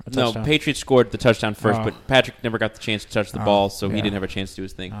score a no, touchdown? Patriots scored the touchdown first, Oh. but Patrick never got the chance to touch the Oh, ball, so he yeah. didn't have a chance to do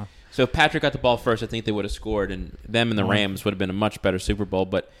his thing. Oh. So if Patrick got the ball first, I think they would have scored, and them and the Oh. Rams would have been a much better Super Bowl.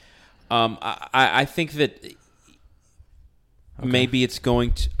 But I think that maybe it's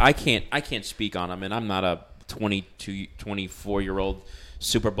going to. I can't speak on him, and I'm not a 22, 24-year-old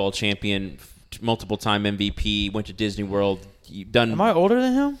Super Bowl champion, multiple time MVP, went to Disney World. You've done. Am I older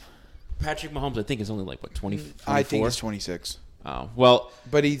than him? Patrick Mahomes, I think, is only like what 20. 24? I think he's 26, Oh well.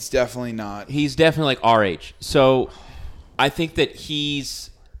 but he's definitely not. He's definitely like our age. So I think that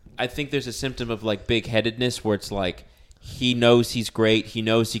I think there's a symptom of like big headedness where it's like he knows he's great. He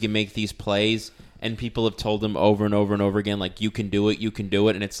knows he can make these plays. And people have told him over and over and over again, like, you can do it, you can do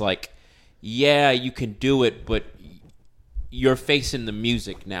it. And it's like, yeah, you can do it, but you're facing the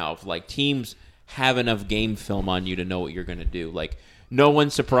music now of like teams have enough game film on you to know what you're going to do. Like, no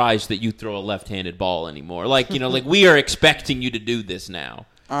one's surprised that you throw a left-handed ball anymore. Like, like we are expecting you to do this now.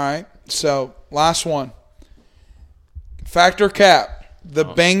 All right, so last one. Factor Cap. The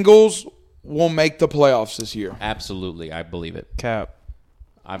Bengals will make the playoffs this year. Absolutely, I believe it. Cap.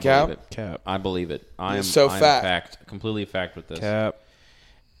 I Cap? believe it. Cap. I believe it. I am So I am fact. completely a fact with this. Cap.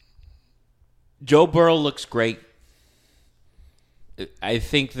 Joe Burrow looks great. I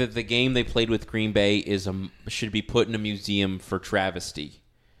think that the game they played with Green Bay should be put in a museum for travesty,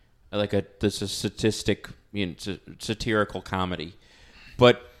 like this is satirical comedy.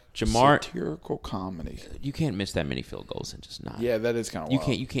 But Jamar, Satirical comedy. you can't miss that many field goals and just not. Yeah, that is kind of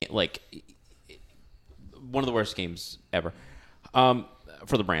wild. You can't like one of the worst games ever.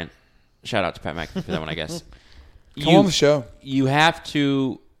 For the brand, shout out to Pat McAfee for that one, I guess. Come on the show. You have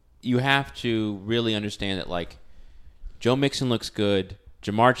to really understand that like Joe Mixon looks good.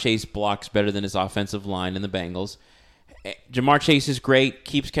 Jamar Chase blocks better than his offensive line in the Bengals. Jamar Chase is great,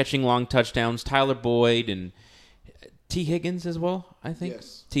 keeps catching long touchdowns. Tyler Boyd and T. Higgins as well, I think.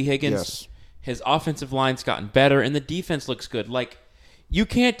 Yes. T. Higgins. Yes. His offensive line's gotten better, and the defense looks good. Like, you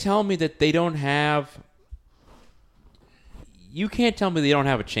can't tell me that they don't have... You can't tell me they don't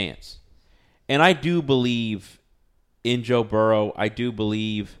have a chance. And I do believe in Joe Burrow. I do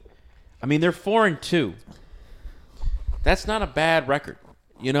believe... I mean, they're 4-2. That's not a bad record,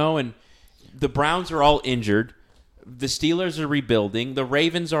 and the Browns are all injured. The Steelers are rebuilding. The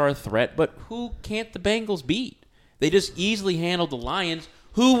Ravens are a threat, but who can't the Bengals beat? They just easily handled the Lions,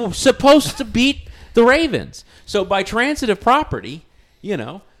 who were supposed to beat the Ravens. So by transitive property,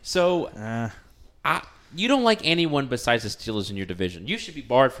 so you don't like anyone besides the Steelers in your division. You should be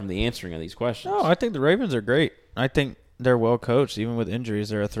barred from the answering of these questions. No, I think the Ravens are great. I think they're well coached. Even with injuries,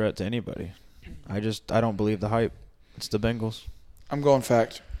 they're a threat to anybody. I don't believe the hype. It's the Bengals. I'm going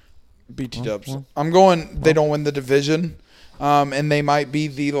fact. BT Dubs. I'm going they don't win the division, and they might be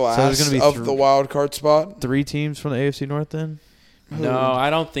the there's last gonna be of the wild card spot. 3 teams from the AFC North then? No, I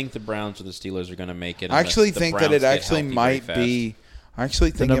don't think the Browns or the Steelers are going to make it. I actually unless the think that Browns it get actually healthy might very fast. be. I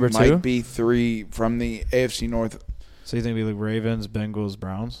actually think number it might 2? be 3 from the AFC North. So you think it'd be like Ravens, Bengals,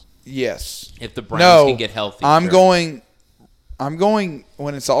 Browns? Yes. If the Browns No, can get healthy. I'm sure. going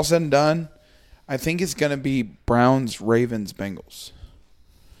when it's all said and done. I think it's going to be Browns, Ravens, Bengals.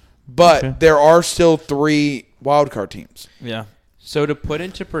 But Okay. there are still 3 wildcard teams. Yeah. So to put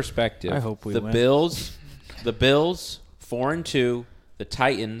into perspective, I hope we the win. Bills 4-2, the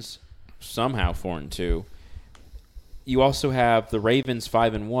Titans somehow 4-2. You also have the Ravens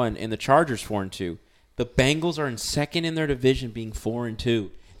 5-1 and the Chargers 4-2. The Bengals are in second in their division, being 4-2.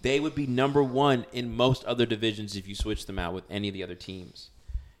 They would be number 1 in most other divisions if you switch them out with any of the other teams.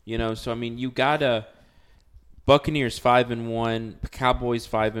 So I mean, you gotta Buccaneers 5-1, Cowboys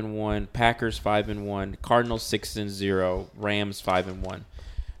 5-1, Packers 5-1, Cardinals 6-0, Rams 5-1.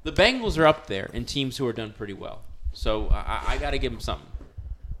 The Bengals are up there in teams who are done pretty well. So I got to give them something.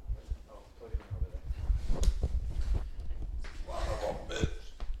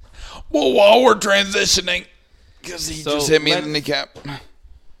 Well, while we're transitioning, because he So just hit me in let's- the kneecap.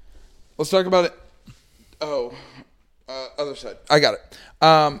 Let's talk about it. Other side. I got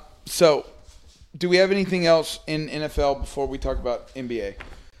it. So, do we have anything else in NFL before we talk about NBA?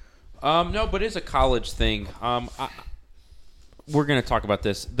 No, but it's a college thing. We're going to talk about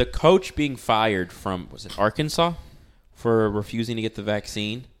this. The coach being fired from, was it Arkansas, for refusing to get the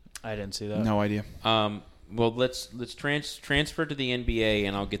vaccine? I didn't see that. No idea. Well, let's transfer to the NBA,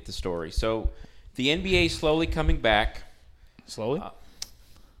 and I'll get the story. So, the NBA is slowly coming back. Slowly?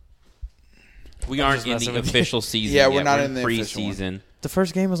 We aren't just in messing the with you. official season. Yeah, yet. we're not in the official preseason. The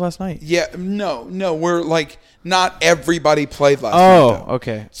first game was last night. Yeah, no, we're like not everybody played last night. Oh, though.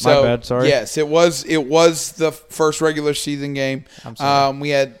 okay. So, My bad. Sorry. Yes, it was the first regular season game. I'm sorry. We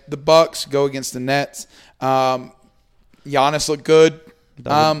had the Bucks go against the Nets. Giannis looked good.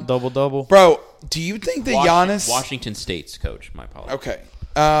 Double. Bro, do you think that Giannis? Washington State's coach. My apologies. Okay.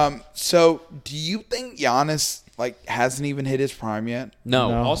 So do you think Giannis hasn't even hit his prime yet? No.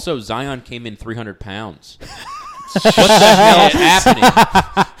 No. Also, Zion came in 300 pounds. What the hell is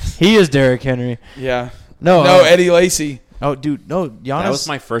happening? He is Derrick Henry. Yeah. No, Eddie Lacy. Oh, dude, no. Giannis. That was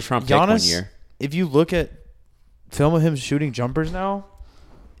my first round pick one Giannis, year. if you look at film of him shooting jumpers now,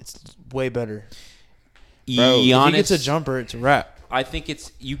 it's way better. Bro, if he Giannis, gets a jumper, it's a wrap. I think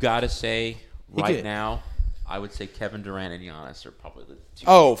it's you got to say He right could- now. I would say Kevin Durant and Giannis are probably the two.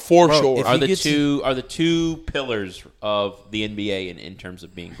 Oh, for Bro, sure. if are he the gets- two pillars of the NBA in terms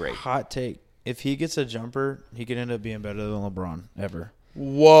of being great. Hot take. If he gets a jumper, he could end up being better than LeBron ever.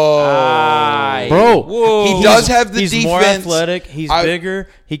 Whoa. Bro, Whoa. He does have the he's defense. more athletic. He's I- bigger.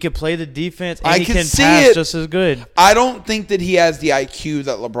 He can play the defense, and I he can can see pass it. just as good. I don't think that he has the IQ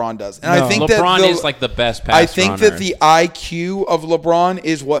that LeBron does. And No. I think LeBron that is like the best pass I think runner. that the IQ of LeBron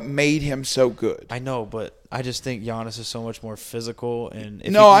is what made him so good. I know, but I just think Giannis is so much more physical. And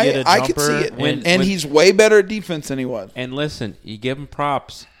if No, he can get a I jumper, could see it. when- and he's way better at defense than he was. And listen, you give him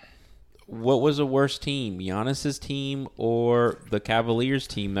props. What was a worse team, Giannis's team or the Cavaliers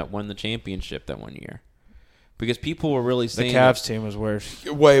team that won the championship that one year? Because people were really the saying Cavs team was worse.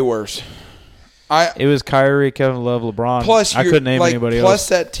 Way worse. It was Kyrie, Kevin Love, LeBron. Plus, I couldn't name anybody plus else.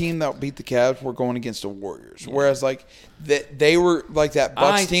 that team that beat the Cavs were going against the Warriors. Whereas, they were like that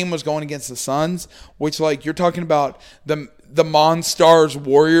Bucks team was going against the Suns, which you're talking about the Monstars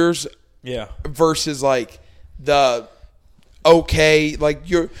Warriors Yeah. versus the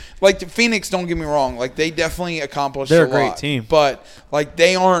the Phoenix. Don't get me wrong, they definitely accomplished. They're a lot, great team. but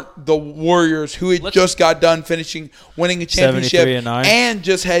they aren't the Warriors who had just got done winning a championship 73-9. and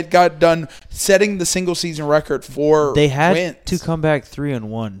just got done setting the single season record for They had wins. to come back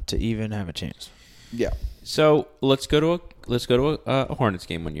 3-1 to even have a chance. Yeah, So let's go to a Hornets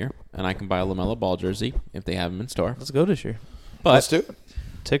game one year, and I can buy a LaMelo Ball jersey if they have them in store. Let's go this year. let's But do it.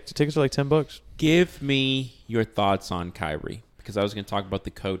 Tickets are like $10. give me your thoughts on Kyrie, because I was going to talk about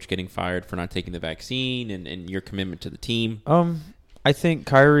the coach getting fired for not taking the vaccine and your commitment to the team. I think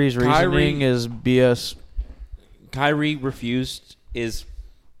Kyrie's reasoning Kyrie- is BS. Kyrie refused is.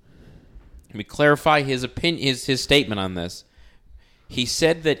 Let me clarify his opinion. His statement on this. He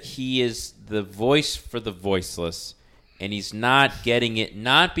said that he is the voice for the voiceless, and he's not getting it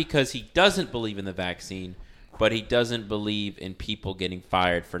not because he doesn't believe in the vaccine, but he doesn't believe in people getting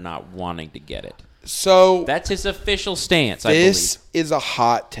fired for not wanting to get it. So That's his official stance. this I believe. is a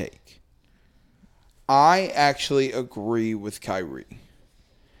hot take. I actually agree with Kyrie.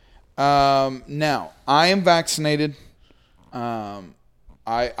 Now, I am vaccinated.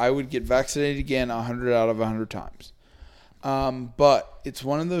 I would get vaccinated again 100 out of 100 times. But it's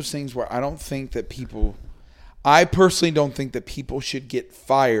one of those things where I personally don't think that people should get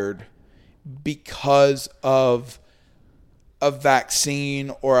fired because of a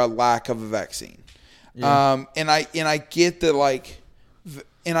vaccine or a lack of a vaccine. Yeah. And I get that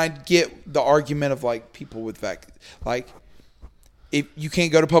and I get the argument of people with if you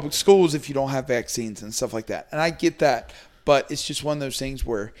can't go to public schools if you don't have vaccines and stuff like that. And I get that. But it's just one of those things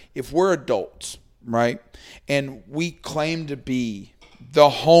where if we're adults, right, and we claim to be the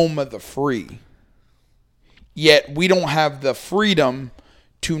home of the free, yet we don't have the freedom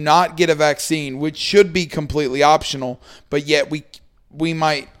to not get a vaccine, which should be completely optional, but yet we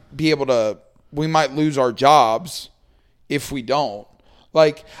might lose our jobs if we don't.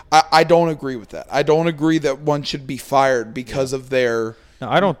 Like, I don't agree with that. I don't agree that one should be fired because of their... No,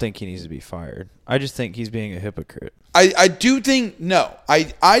 I don't think he needs to be fired. I just think he's being a hypocrite. I do think, no.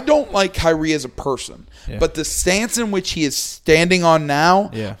 I don't like Kyrie as a person. Yeah. But the stance in which he is standing on now,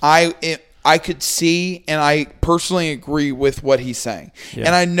 Yeah. I could see, and I personally agree with what he's saying. Yeah.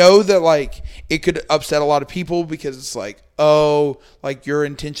 And I know that, like, it could upset a lot of people because it's like, oh, like, you're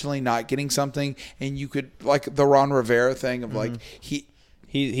intentionally not getting something. And you could, like, the Ron Rivera thing of, like,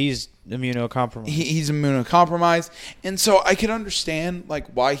 He's immunocompromised. he's immunocompromised. And so I can understand, like,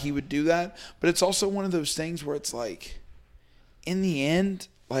 why he would do that. But it's also one of those things where it's like, in the end,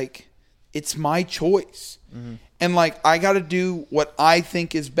 like, it's my choice. Mm-hmm. And, like, I got to do what I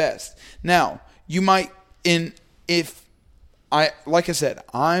think is best. Now, you might, like I said,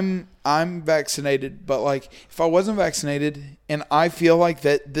 I'm vaccinated. But, like, if I wasn't vaccinated and I feel like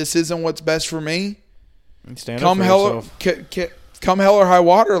that this isn't what's best for me, come hell or high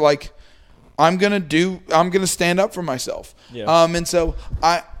water, like, I'm gonna stand up for myself. Yeah. And so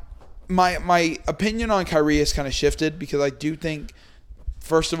my opinion on Kyrie has kind of shifted because I do think,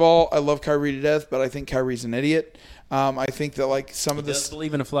 first of all, I love Kyrie to death, but I think Kyrie's an idiot. I think that, like, some of He this, does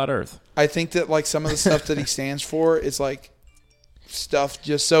believe in a flat Earth. I think that, like, some of the stuff that he stands for is, like, stuff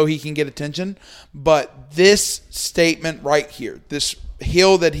just so he can get attention. But this statement right here, this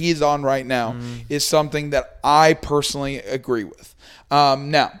hill that he's on right now, is something that I personally agree with.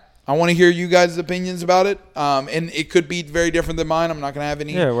 Now, I want to hear you guys' opinions about it, and it could be very different than mine. I'm not going to have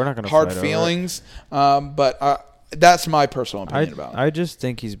any we're not gonna hard fight over it. feelings, but that's my personal opinion about it. I just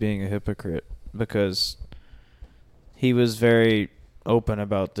think he's being a hypocrite because he was very open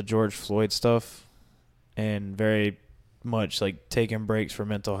about the George Floyd stuff and very much, like, taking breaks for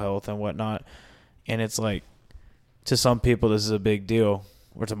mental health and whatnot. And it's like, to some people, this is a big deal,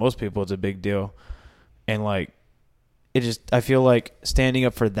 or to most people, it's a big deal. And, like, I feel like standing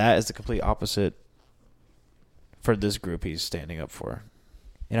up for that is the complete opposite for this group he's standing up for.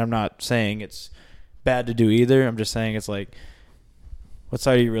 And I'm not saying it's bad to do either. I'm just saying it's like, what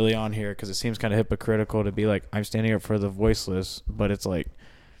side are you really on here? Because it seems kind of hypocritical to be like, I'm standing up for the voiceless, but it's like,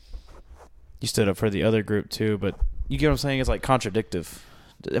 you stood up for the other group too. But you get what I'm saying? It's like contradictive.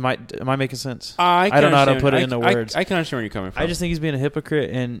 Am I making sense? I don't know how to put it into words. I can understand where you're coming from. I just think he's being a hypocrite,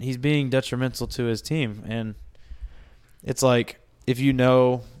 and he's being detrimental to his team. And it's like, if you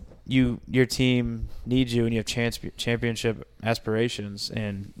know your team needs you and you have championship aspirations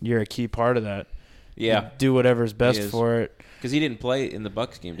and you're a key part of that, do whatever's best for it. Because he didn't play in the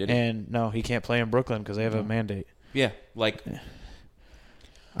Bucks game, did he? And no, he can't play in Brooklyn because they have a mandate. Yeah, like...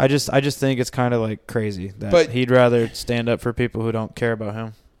 I just think it's kind of like crazy that he'd rather stand up for people who don't care about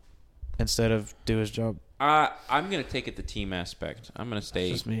him instead of do his job. I'm going to take it the team aspect. I'm going to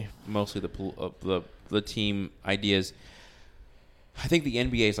stay mostly the team ideas. I think the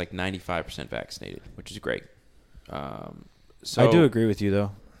NBA is like 95% vaccinated, which is great. So I do agree with you,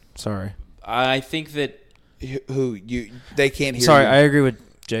 though. Sorry. I think that... They can't hear Sorry, you. I agree with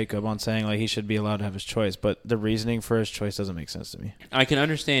Jacob on saying, like, he should be allowed to have his choice, but the reasoning for his choice doesn't make sense to me. I can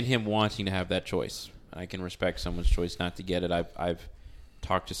understand him wanting to have that choice. I can respect someone's choice not to get it. I've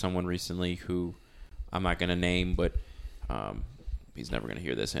talked to someone recently who I'm not going to name, but he's never going to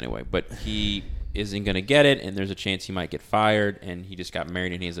hear this anyway. But he isn't going to get it, and there's a chance he might get fired, and he just got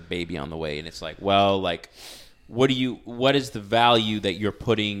married and he has a baby on the way. And it's like, well, like, what is the value that you're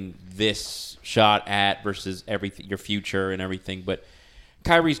putting this shot at versus everything, your future and everything? But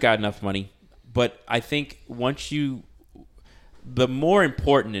Kyrie's got enough money, but I think the more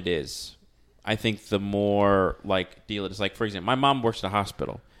important it is, I think the more, like, deal it is. Like, for example, my mom works at a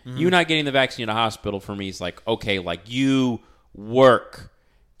hospital. Mm-hmm. You not getting the vaccine in a hospital for me is like, okay, like, you work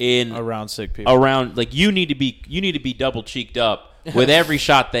around sick people. Like, you need to be double cheeked up with every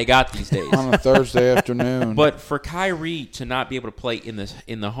shot they got these days on a Thursday afternoon. But for Kyrie to not be able to play in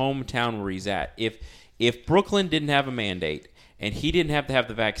the hometown where he's at, if Brooklyn didn't have a mandate and he didn't have to have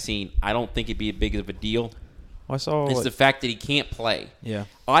the vaccine, I don't think it'd be as big of a deal. It's the fact that he can't play. Yeah.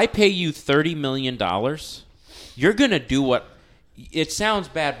 I pay you $30 million. You're going to do what... It sounds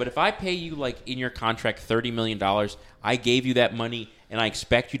bad, but if I pay you, like, in your contract $30 million, I gave you that money and I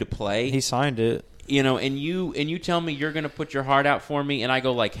expect you to play. He signed it. You know, and you tell me you're going to put your heart out for me, and I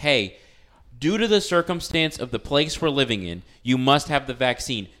go like, hey, due to the circumstance of the place we're living in, you must have the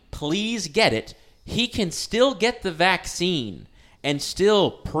vaccine. Please get it. he can still get the vaccine and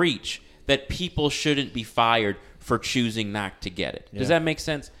still preach that people shouldn't be fired for choosing not to get it. Does that make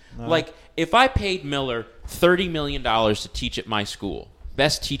sense? No. Like, if I paid Miller $30 million to teach at my school,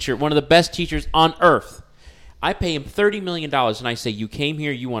 best teacher, one of the best teachers on earth, I pay him $30 million, and I say, you came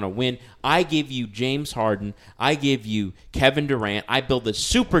here, you want to win. I give you James Harden. I give you Kevin Durant. I build a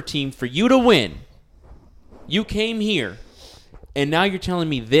super team for you to win. You came here, and now you're telling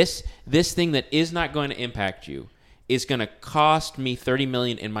me this thing that is not going to impact you is going to cost me $30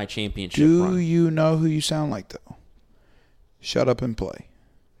 million in my championship run. Do you know who you sound like, though? Shut up and play.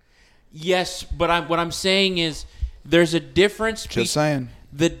 Yes, but what I'm saying is there's a difference. Just saying.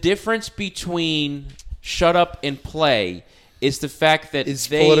 The difference between shut up and play is the fact that is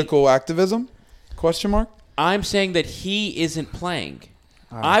political activism? Question mark. I'm saying that he isn't playing.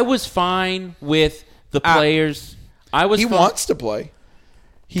 I was fine with the players. He wants to play.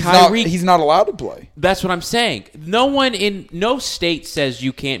 He's not allowed to play. That's what I'm saying. No state says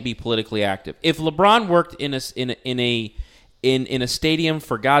you can't be politically active. If LeBron worked in a stadium,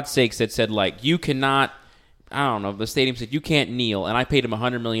 for God's sakes, that said, like, you cannot, I don't know, the stadium said you can't kneel, and I paid him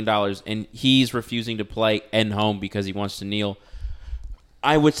 $100 million, and he's refusing to play and home because he wants to kneel,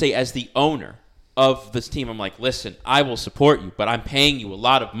 I would say, as the owner of this team, I'm like, listen, I will support you, but I'm paying you a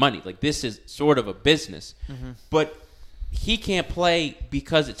lot of money. Like, this is sort of a business. Mm-hmm. But he can't play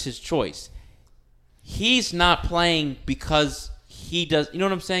because it's his choice. He's not playing because he does, you know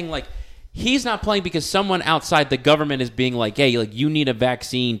what I'm saying? Like, he's not playing because someone outside the government is being like, hey, like, you need a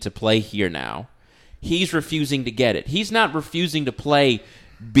vaccine to play here now. He's refusing to get it. He's not refusing to play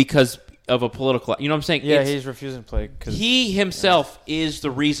because of a political, you know what I'm saying? Yeah, he's refusing to play. He himself is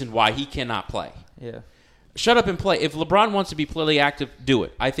the reason why he cannot play. Yeah. Shut up and play. If LeBron wants to be politically active, do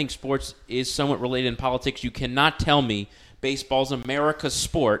it. I think sports is somewhat related in politics. You cannot tell me baseball's America's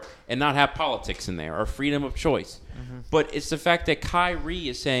sport and not have politics in there or freedom of choice. Mm-hmm. But it's the fact that Kyrie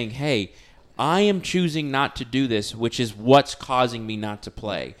is saying, hey, I am choosing not to do this, which is what's causing me not to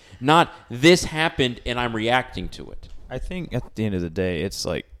play. Not this happened and I'm reacting to it. I think at the end of the day, it's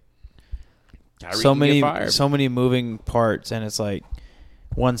like Kyrie so many moving parts, and it's like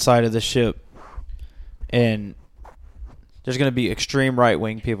one side of the ship, and there's going to be extreme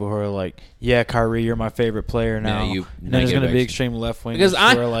right-wing people who are like, yeah, Kyrie, you're my favorite player now. Yeah, and then there's going to be extreme left-wing because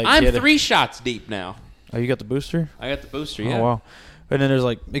who are like, I'm 3 shots deep now. Oh, you got the booster? I got the booster, yeah. Oh, wow. And then there's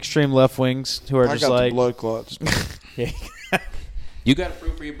like extreme left-wings who are just like... I got the blood clots. Yeah. You got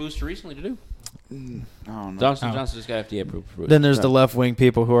approved for your booster recently to do. I don't know. Johnson just got FDA approved for it. Then there's the left-wing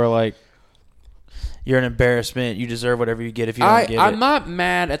people who are like, you're an embarrassment. You deserve whatever you get if you don't get it. I'm not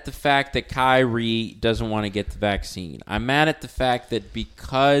mad at the fact that Kyrie doesn't want to get the vaccine. I'm mad at the fact that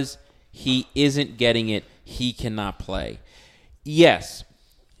because he isn't getting it, he cannot play. Yes,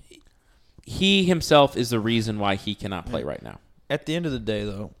 he himself is the reason why he cannot play right now. At the end of the day,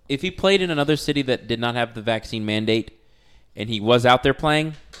 though, if he played in another city that did not have the vaccine mandate and he was out there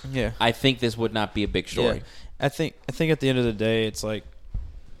playing, I think this would not be a big story. Yeah. I think at the end of the day, it's like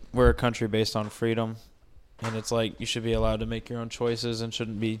we're a country based on freedom, and it's like you should be allowed to make your own choices and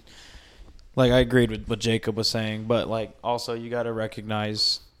shouldn't be like I agreed with what Jacob was saying, but like also you got to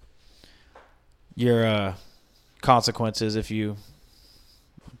recognize your consequences if you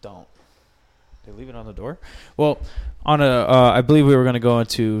don't. They leave it on the door? Well, on I believe we were going to go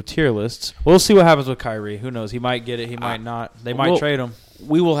into tier lists. We'll see what happens with Kyrie. Who knows? He might get it. He might not. They might trade him.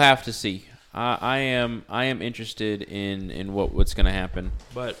 We will have to see. I am interested in what's going to happen.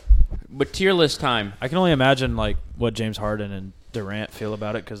 But tier list time. I can only imagine like what James Harden and Durant feel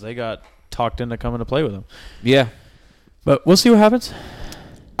about it because they got talked into coming to play with him. Yeah. But we'll see what happens.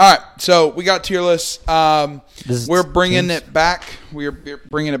 All right, so we got tier lists. We're bringing it back. We're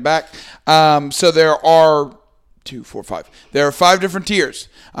bringing it back. So there are 2, 4, 5. There are 5 different tiers.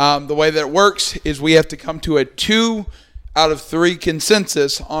 The way that it works is we have to come to a 2 out of 3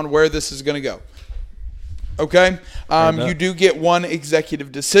 consensus on where this is going to go. Okay? You do get 1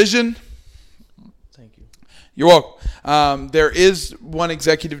 executive decision. Thank you. You're welcome. There is 1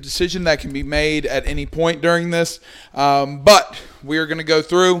 executive decision that can be made at any point during this. But we're going to go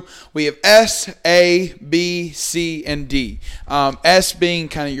through. We have S, A, B, C, and D. S being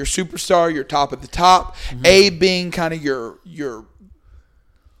kind of your superstar, your top of the top. Mm-hmm. A being kind of your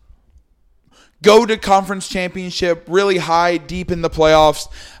go to conference championship, really high, deep in the playoffs.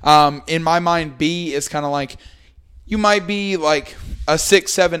 In my mind, B is kind of like you might be like a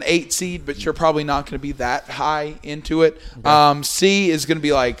 6, 7, 8 seed, but you're probably not going to be that high into it. Okay. C is going to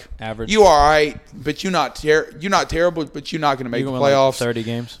be like average. You all right, but you're not terrible, but you're not going to make the playoffs. Like 30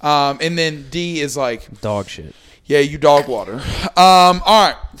 games. And then D is like dog shit. Yeah, you dog water. All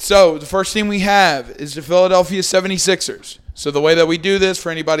right. So the first team we have is the Philadelphia 76ers. So the way that we do this,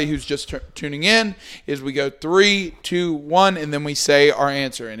 for anybody who's just tuning in, is we go 3, 2, 1, and then we say our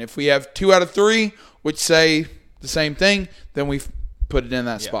answer. And if we have 2 out of 3, which say the same thing, then we put it in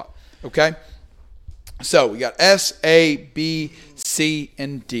that spot. Okay? So we got S, A, B, C,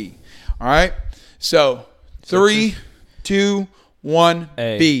 and D. All right? So 3, 2, 1,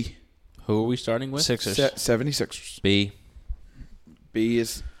 A. B. Who are we starting with? Sixers. 76ers. B. B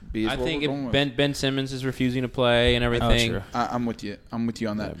is I what think we're going if with. Ben Simmons is refusing to play and everything. true. I'm with you. I'm with you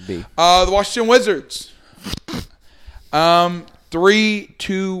on that. B. The Washington Wizards. 3,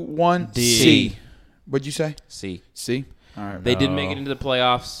 2, 1, D. C. What'd you say? C. C. All right. They did make it into the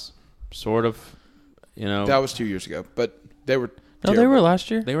playoffs, sort of. You know, That was 2 years ago, but they were. No, they terrible. were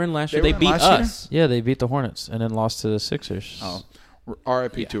last year. they were in last They year. were They in beat last year? us. Yeah, they beat the Hornets and then lost to the Sixers. Oh,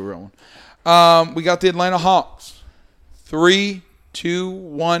 R.I.P. to a real one. We got the Atlanta Hawks. 3, 2,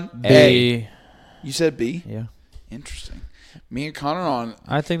 1, A. B. You said B. Yeah. Interesting. Me and Connor on.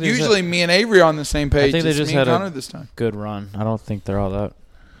 I think they Usually, me and Avery are on the same page. I think they It's just me and had Connor a this time. good run. I don't think they're all that.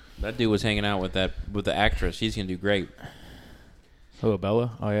 That dude was hanging out with the actress. She's gonna do great. Oh,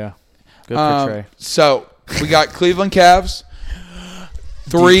 Bella? Oh, yeah. Good for Trey. So we got Cleveland Cavs.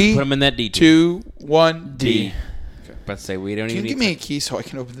 3, Put him in that D. 2, 1, D. But say we don't Can even you give need me a key so I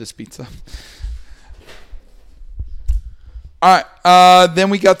can open this pizza? All right. Then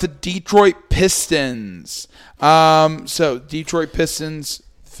we got the Detroit Pistons. So Detroit Pistons.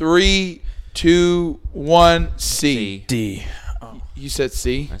 3, 2, 1, C. C. D. You said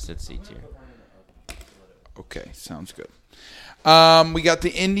C. I said C tier. Okay, sounds good. We got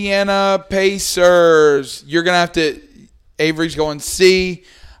the Indiana Pacers. You're gonna have to. Avery's going C.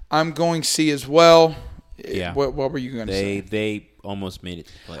 I'm going C as well. Yeah. What were you going to say? They almost made it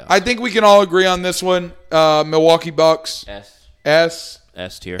to the playoffs. I think we can all agree on this one. Milwaukee Bucks. S.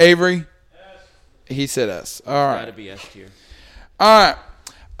 S. Tier. Avery. He said S. All Gotta right. be S tier. All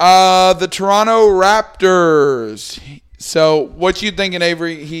right. The Toronto Raptors. So, what you thinking,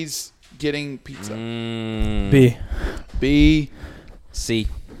 Avery? He's getting pizza. B. B. C.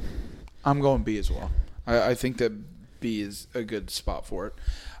 I'm going B as well. I think that B is a good spot for it.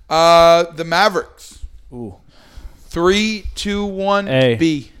 The Mavericks. Ooh. 3, 2, 1, A.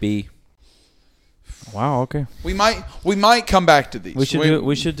 B. B. Wow, okay. We might come back to these.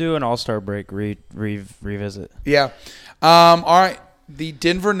 We should do an all-star break revisit. Yeah. All right. The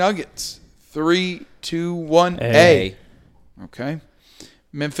Denver Nuggets. 3, 2, 1, A. Okay.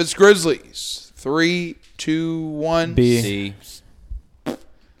 Memphis Grizzlies. 3, 2, 1, B. C.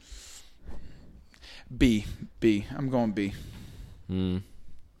 B. B. I'm going B. Mm.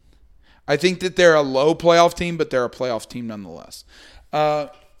 I think that they're a low playoff team, but they're a playoff team nonetheless.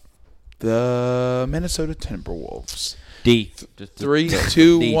 The Minnesota Timberwolves. D. 3,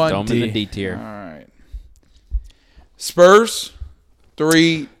 2, D. 1, Throw 'em D. in the D tier. All right. Spurs.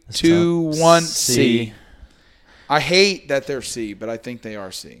 3, 2, 1, C. C. I hate that they're C, but I think they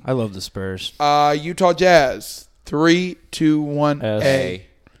are C. I love the Spurs. Utah Jazz. 3, 2, 1, S. A.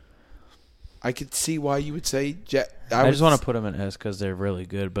 I could see why you would say I just want to put them in S because they're really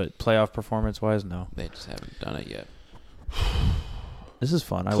good, but playoff performance-wise, no. They just haven't done it yet. This is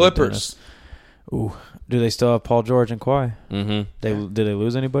fun. I love doing Clippers. this. Ooh, do they still have Paul George and Kawhi? Mm-hmm. Did they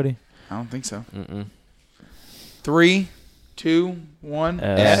lose anybody? I don't think so. Mm-mm. 3, 2, 1,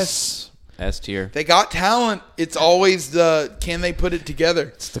 S. S tier. They got talent. It's always can they put it together?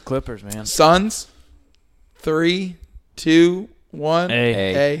 It's the Clippers, man. Suns. 3, 2, 1,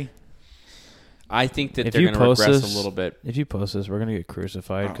 A. A. I think that If they're you going to post regress this- a little bit. If you post this, we're gonna get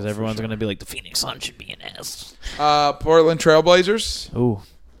crucified because Oh, for everyone's sure. gonna be like, the Phoenix Suns should be an S. Portland Trailblazers. Ooh,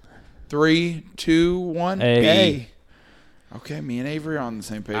 3, 2, 1, A. A. Okay, me and Avery are on the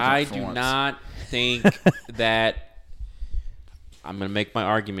same page. I for do once. not think that. I'm going to make my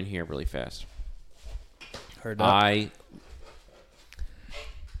argument here really fast. heard that.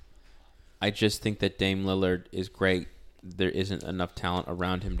 I just think that Dame Lillard is great. There isn't enough talent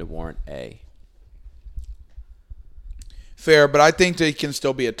around him to warrant A. Fair, but I think they can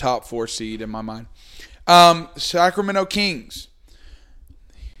still be a top 4 seed in my mind. Sacramento Kings.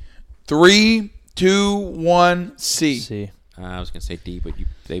 3, 2, 1, C. C. I was going to say D, but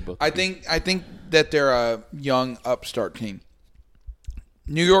they both. I think that they're a young upstart team.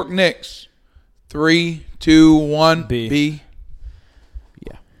 New York Knicks. 3, 2, 1, B. B.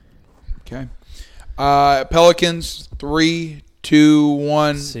 Yeah. Okay. Pelicans. 3, 2,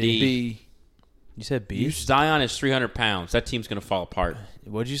 1, C. B. You said B. Zion is 300 pounds. That team's going to fall apart.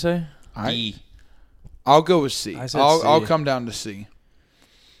 What'd you say? I- D. I'll go with C. I said I'll C. I'll come down to C.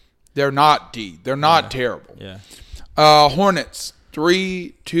 They're not D. They're not terrible. Yeah. Hornets.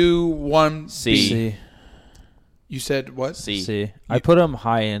 3, 2, 1. C. C. You said what? C. C. I put them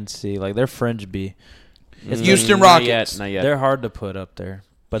high end C. Like they're fringe B. Houston Not Rockets. yet, not yet. They're hard to put up there,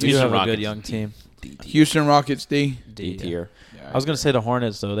 but they do Houston have a good Rockets, young D. team. D tier. Houston Rockets D. D tier. I was gonna say the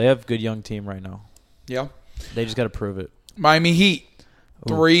Hornets though. They have a good young team right now. Yeah. They just got to prove it. Miami Heat.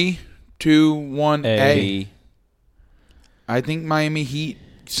 Ooh. 3, 2, 1. A. B. I think Miami Heat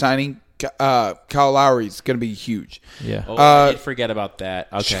signing Kyle Lowry is going to be huge. Yeah. Oh, I Uh, did forget about that.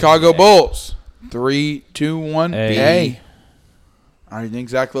 Okay. Chicago A. Bulls. 3, 2, 1. A. A. I think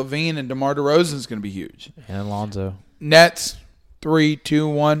Zach LaVine and DeMar DeRozan is going to be huge. And Lonzo. Nets. 3, 2,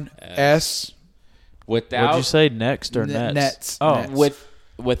 1. S. Without What'd you say? Next or Nets? Nets. Oh, Nets.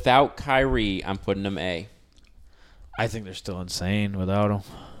 without Kyrie, I'm putting them A. I think they're still insane without him.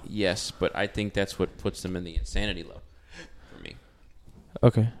 Yes, but I think that's what puts them in the insanity level for me.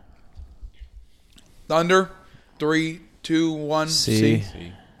 Okay. Thunder. 3, 2, 1. C.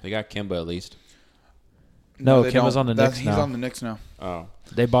 See, they got Kimba at least. No, they Kemba's don't. on the That- Knicks He's now. on the Knicks now. Oh,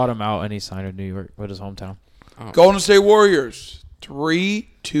 They bought him out and he signed in New York with his hometown. Golden State Warriors. 3,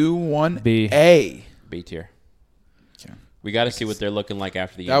 2, 1. B. A. B tier. Okay. We got to see what they're looking like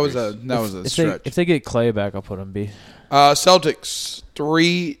after the That was injuries. a If stretch. they get Clay back, I'll put him B. Celtics.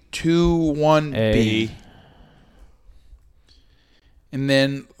 3, 2, 1. A. B. And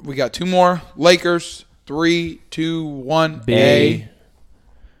then we got two more. Lakers. 3, 2, 1. B. A.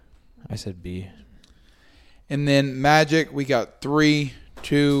 I said B. And then Magic. We got 3,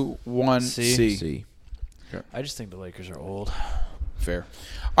 2, 1. C. C. I just think the Lakers are old. Fair.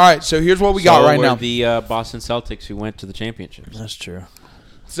 All right. So here's what we got right were now. the Boston Celtics who went to the championships. That's true.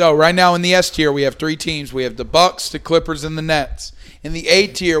 So right now in the S tier, we have three teams. We have the Bucks, the Clippers, and the Nets. In the A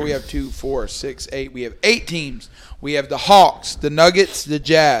tier, we have 2, 4, 6, 8. We have 8 teams. We have the Hawks, the Nuggets, the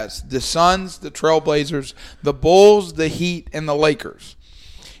Jazz, the Suns, the Trailblazers, the Bulls, the Heat, and the Lakers.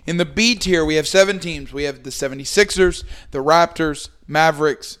 In the B tier, we have 7 teams. We have the 76ers, the Raptors,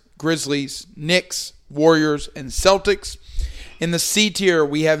 Mavericks, Grizzlies, Knicks, Warriors, and Celtics. In the C tier,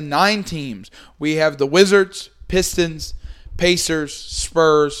 we have 9 teams. We have the Wizards, Pistons, Pacers,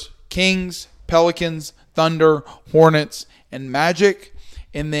 Spurs, Kings, Pelicans, Thunder, Hornets, and Magic.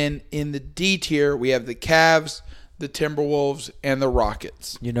 And then in the D tier, we have the Cavs, the Timberwolves, and the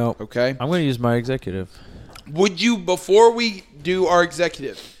Rockets. You know, Okay? I'm going to use my executive. Would you, before we do our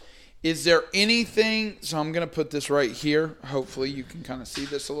executive, is there anything, so I'm going to put this right here. Hopefully you can kind of see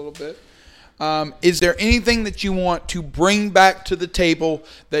this a little bit. Is there anything that you want to bring back to the table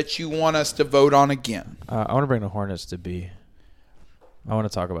that you want us to vote on again? I want to bring the Hornets to B. I want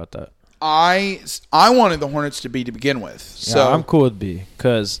to talk about that. I wanted the Hornets to be to begin with. Yeah, So I'm cool with B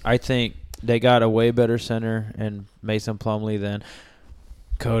because I think they got a way better center in Mason Plumlee than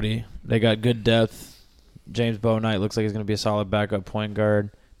Cody. They got good depth. James Bouknight looks like he's going to be a solid backup point guard.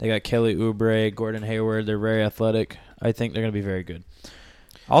 They got Kelly Oubre, Gordon Hayward. They're very athletic. I think they're going to be very good.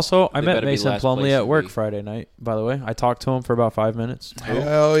 Also, I They met better be Mason last Plumlee place at in work league. Friday night, by the way. I talked to him for about 5 minutes.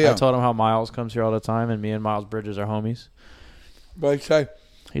 hell yeah. I told him how Miles comes here all the time, and me and Miles Bridges are homies. What say?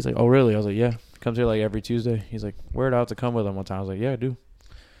 He's like, oh, really? I was like, yeah. Comes here like every Tuesday. He's like, word out to come with him one time. I was like, yeah, I do.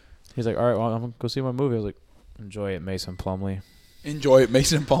 He's like, all right, well, I'm going to go see my movie. I was like, enjoy it, Mason Plumlee. Enjoy it,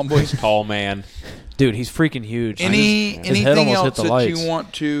 Mason Plumlee. Tall man. Dude, he's freaking huge. His head Anything almost else hit the that lights. you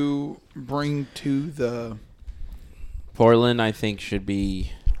want to bring to the? Portland, I think, should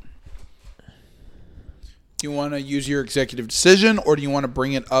be. Do you want to use your executive decision, or do you want to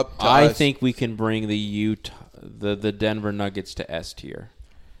bring it up to I us? think we can bring the Denver Nuggets to S tier.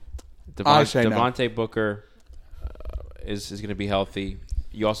 I say no. Devontae Booker is going to be healthy.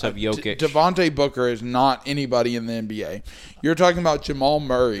 You also have Jokic. Devontae Booker is not anybody in the NBA. You're talking about Jamal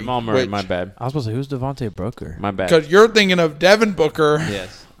Murray. Jamal Murray, my bad. I was supposed to say, who's Devontae Booker? My bad. Because you're thinking of Devin Booker.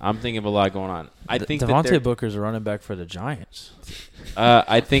 Yes. I'm thinking of a lot going on. I think Devontae Booker's a running back for the Giants.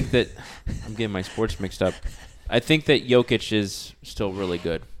 I think that I'm getting my sports mixed up. I think that Jokic is still really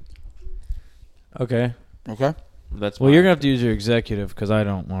good. Okay. Okay. That's Well, you're going to have to use your executive because I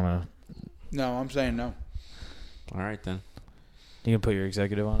don't want to. No, I'm saying no. All right then. You can put your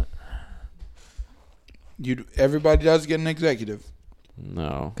executive on it. Everybody does get an executive.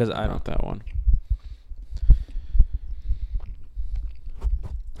 No, 'Cause I not that one.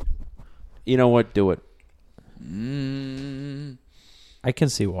 You know what? Do it. I can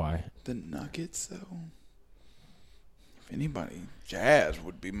see why. The Nuggets, though. If anybody, Jazz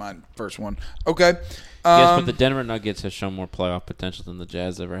would be my first one. Okay. Yes, but the Denver Nuggets has shown more playoff potential than the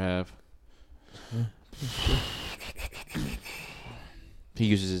Jazz ever have. He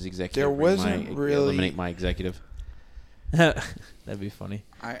uses his executive. There wasn't really- eliminate my executive. That'd be funny.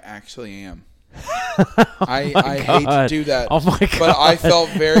 I actually am. I hate to do that. Oh my god! But I felt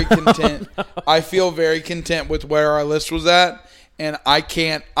very content. I feel very content with where our list was at, and I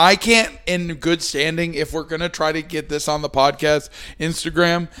can't in good standing, if we're gonna try to get this on the podcast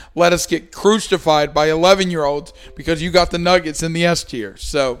Instagram, let us get crucified by 11-year-olds because you got the Nuggets in the S tier.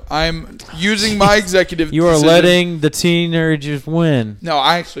 So I'm using my executive. You are decision. letting the teenagers win. No,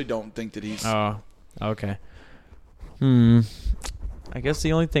 I actually don't think that he's. Oh, okay. I guess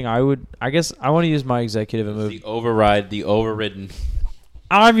the only thing I want to use my executive and move. The override, the overridden.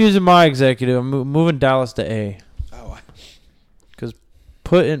 I'm using my executive. I'm moving Dallas to A. Oh, Because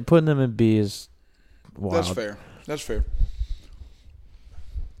putting them in B is wild. that's fair. That's fair.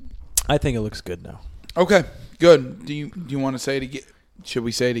 I think it looks good now. Okay, good. Do you want to say it again? Should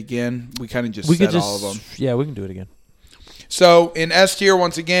we say it again? We kind of just said all of them. Yeah, we can do it again. So in S tier,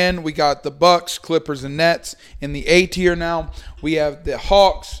 once again, we got the Bucks, Clippers, and Nets. In the A tier now, we have the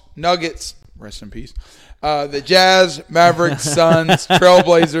Hawks, Nuggets, rest in peace, the Jazz, Mavericks, Suns,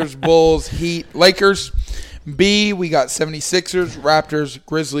 Trailblazers, Bulls, Heat, Lakers. B, we got 76ers, Raptors,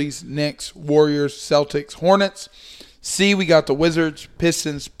 Grizzlies, Knicks, Warriors, Celtics, Hornets. C, we got the Wizards,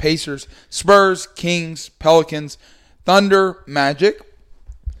 Pistons, Pacers, Spurs, Kings, Pelicans, Thunder, Magic.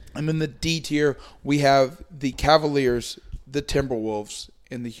 And in the D tier, we have the Cavaliers, the Timberwolves,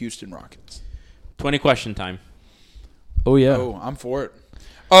 and the Houston Rockets. 20 question time. Oh yeah. Oh, I'm for it.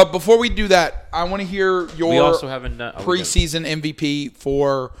 Before we do that, I want to hear We your also haven't done preseason MVP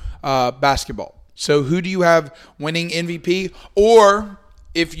for basketball. So who do you have winning MVP? Or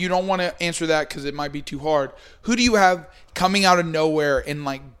if you don't want to answer that because it might be too hard, who do you have coming out of nowhere and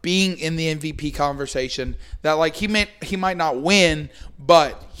like being in the MVP conversation that like he might not win,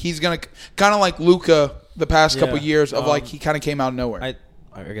 but he's gonna kind of like Luka the past couple years of like he kind of came out of nowhere.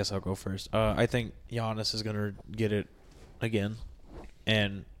 I guess I'll go first. I think Giannis is gonna get it again,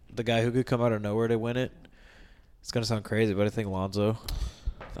 and the guy who could come out of nowhere to win it. It's gonna sound crazy, but I think Lonzo.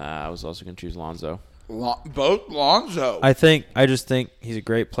 I was also going to choose Lonzo. Both Lonzo. I just think he's a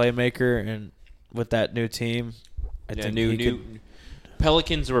great playmaker, and with that new team, I think new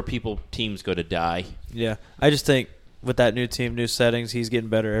Pelicans are where teams go to die. Yeah, I just think with that new team, new settings, he's getting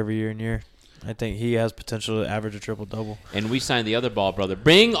better every year and year. I think he has potential to average a triple-double. And we signed the other Ball brother.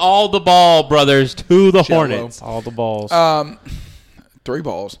 Bring all the Ball brothers to the Jello. Hornets. All the balls. 3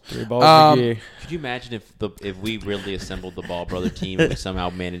 balls. 3 balls McGee. Could you imagine if we really assembled the Ball brother team and we somehow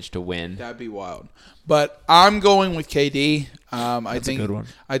managed to win? That'd be wild. But I'm going with KD. That's a good one.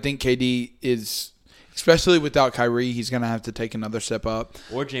 I think KD is, especially without Kyrie, he's going to have to take another step up.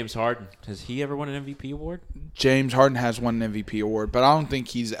 Or James Harden. Has he ever won an MVP award? James Harden has won an MVP award, but I don't think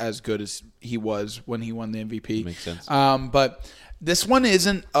he's as good as he was when he won the MVP. Makes sense. But this one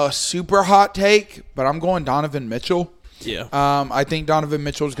isn't a super hot take, but I'm going Donovan Mitchell. Yeah. I think Donovan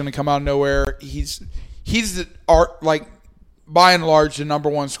Mitchell is going to come out of nowhere. He's the by and large the number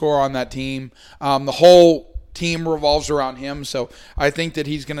one scorer on that team. The whole team revolves around him, so I think that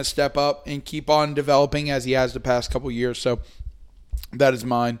he's going to step up and keep on developing as he has the past couple years. So that is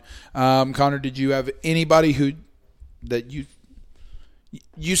mine. Connor, did you have anybody that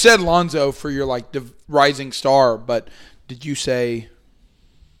you said Lonzo for your like rising star, but did you say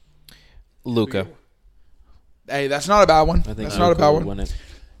Luka? Hey, that's not a bad one. I think that's not a bad Luka would one. win it.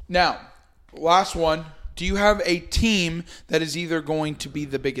 Now, last one. Do you have a team that is either going to be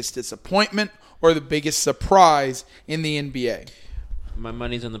the biggest disappointment or the biggest surprise in the NBA? My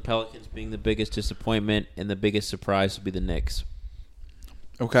money's on the Pelicans being the biggest disappointment, and the biggest surprise will be the Knicks.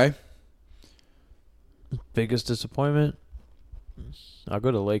 Okay. Biggest disappointment? I'll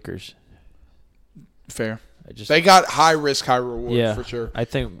go to Lakers. Fair. They got high risk, high reward for sure. I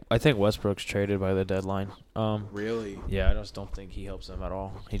think Westbrook's traded by the deadline. Really? Yeah, I just don't think he helps them at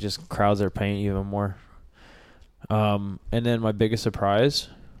all. He just crowds their paint even more. And then my biggest surprise,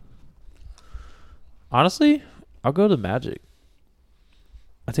 honestly, I'll go to Magic.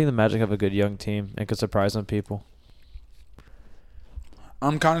 I think the Magic have a good young team and could surprise some people.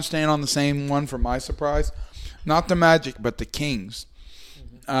 I'm kind of staying on the same one for my surprise. Not the Magic, but the Kings.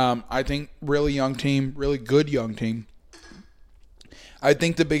 I think really young team, really good young team. I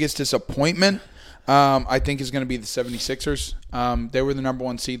think the biggest disappointment, I think, is going to be the 76ers. They were the number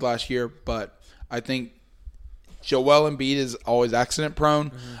one seed last year, but I think Joel Embiid is always accident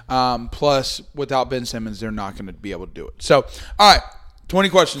prone. Plus, without Ben Simmons, they're not going to be able to do it. So, all right, 20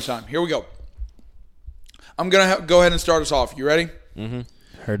 questions time. Here we go. I'm going to go ahead and start us off. You ready? Mm-hmm.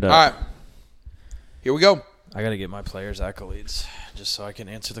 Heard that. All right. Here we go. I got to get my players' accolades just so I can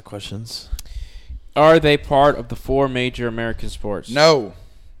answer the questions. Are they part of the 4 major American sports? No.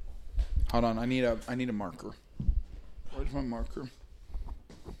 Hold on. I need a marker. Where's my marker?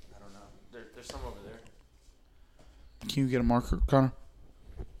 I don't know. There's some over there. Can you get a marker, Connor?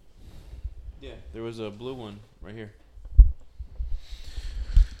 Yeah, there was a blue one right here.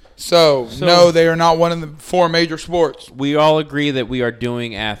 So, no, they are not one of the 4 major sports. We all agree that we are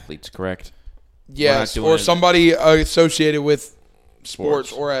doing athletes, correct? Yes, doing or it. somebody associated with sports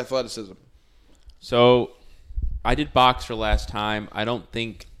Sports. or athleticism. So, I did boxer last time. I don't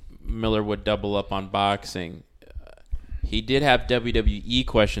think Miller would double up on boxing. He did have WWE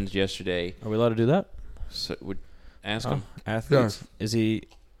questions yesterday. Are we allowed to do that? So would ask him. Athletes? Is he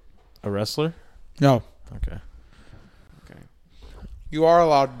a wrestler? No. Okay. Okay. You are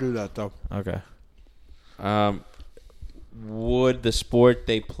allowed to do that, though. Okay. Would the sport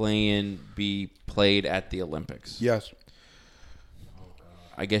they play in be played at the Olympics? Yes.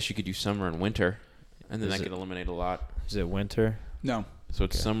 I guess you could do summer and winter, and then Is that it- could eliminate a lot. Is it winter? No. So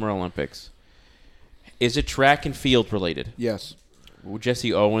it's Okay. Summer Olympics. Is it track and field related? Yes. Well,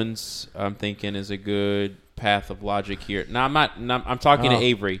 Jesse Owens, I'm thinking, is a good path of logic here. No, I'm not. I'm talking to Oh.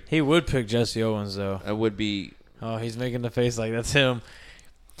 Avery. He would pick Jesse Owens, though. It would be. Oh, he's making the face like that's him.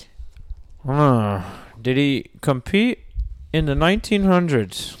 Did he compete in the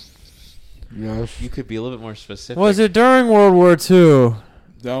 1900s? Yes. You could be a little bit more specific. Was it during World War II?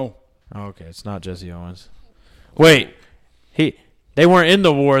 No. Oh, okay, it's not Jesse Owens. Wait, they weren't in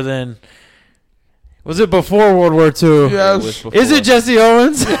the war then. Was it before World War II? Yes. It was before. Is it Jesse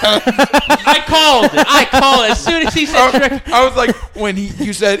Owens? I called it. I called it as soon as he said track. I was like, when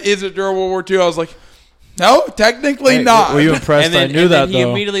you said, is it during World War II? I was like, no, technically Hey, not. Were you impressed? And then, I knew and that then he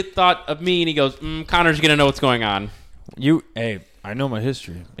though. immediately thought of me, and he goes, "Connor's gonna know what's going on." Hey, I know my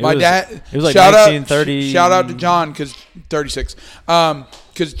history. My dad. It was like shout 1930. Out, shout out to John, because 36.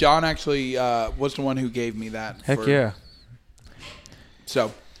 Because John actually was the one who gave me that. Heck yeah!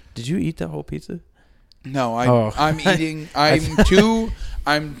 So Did you eat that whole pizza? no, Oh. I'm eating. I'm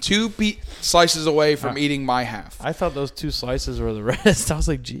two slices away from eating my half. I thought those 2 slices were the rest. I was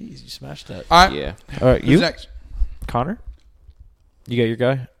like, geez, you smashed that. Yeah. All right, Who's you, next? Connor? You got your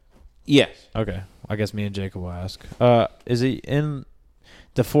guy? Yes. Okay. I guess me and Jacob will ask. Is he in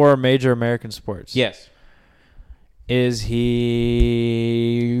the 4 major American sports? Yes. Is he...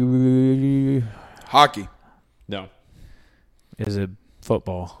 Hockey. No. Is it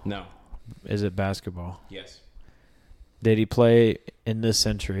football? No. Is it basketball? Yes. Did he play in this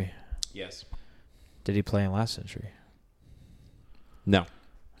century? Yes. Did he play in last century? No.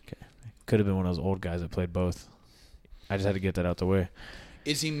 Could have been one of those old guys that played both. I just had to get that out the way.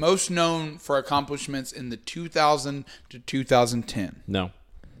 Is he most known for accomplishments in the 2000 to 2010? No.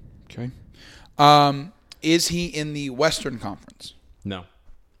 Okay. Is he in the Western Conference? No.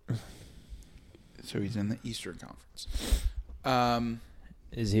 So he's in the Eastern Conference.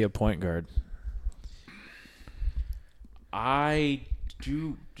 Is he a point guard? I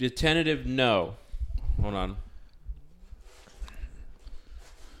do. The tentative no. Hold on.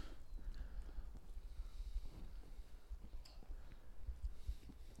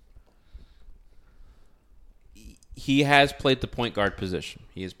 He has played the point guard position.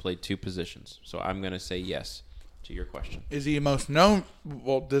 He has played 2 positions. So I'm going to say yes to your question. Is he most known?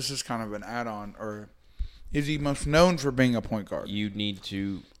 Well, this is kind of an add-on. Or is he most known for being a point guard? You need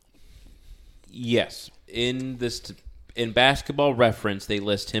to. Yes. In Basketball Reference, they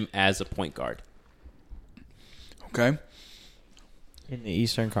list him as a point guard. Okay. In the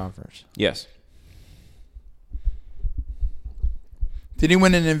Eastern Conference. Yes. Did he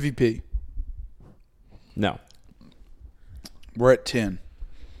win an MVP? No. We're at 10.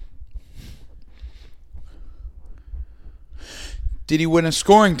 Did he win a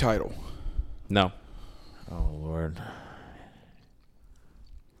scoring title? No. Oh, Lord.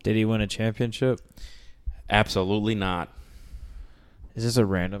 Did he win a championship? Absolutely not. Is this a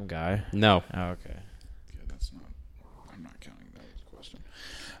random guy? No. Oh, okay. Yeah, that's not. I'm not counting that as a question.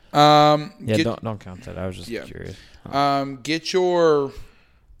 Yeah, don't count that. I was just Yeah. curious.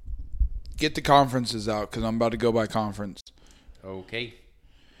 Get the conferences out because I'm about to go by conference. Okay.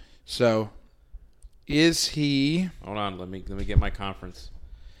 So, is he? Hold on. Let me get my conference.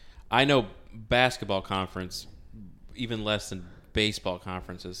 I know basketball conference even less than baseball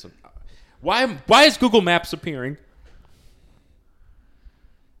conferences. Why is Google Maps appearing?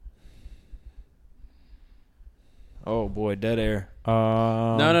 Oh, boy, dead air.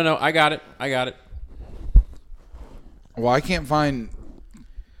 No. I got it. Well, I can't find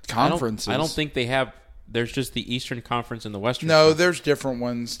conferences. I don't think they have. There's just the Eastern Conference and the Western. No, Conference. there's different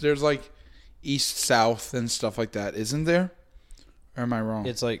ones. There's like East, South, and stuff like that. Isn't there? Or am I wrong?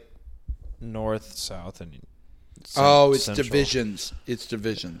 It's like north, south, and it's central. divisions. It's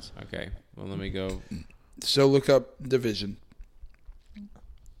divisions. Okay. Well, let me go. So look up division.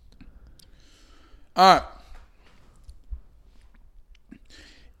 All right.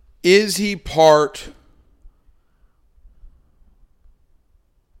 Is he part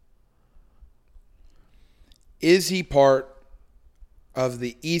of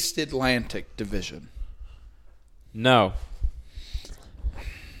the East Atlantic Division? No.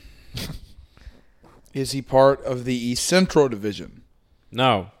 Is he part of the East Central Division?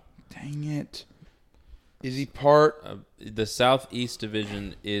 No. Dang it. Is he part? The Southeast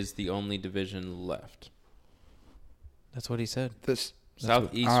Division is the only division left. That's what he said. This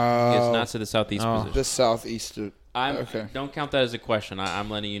Southeast. He has not said the Southeast position. the Southeast. Okay. Don't count that as a question. I'm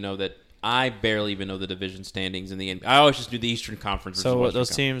letting you know that I barely even know the division standings in the NBA. I always just do the Eastern Conference. versus So Western those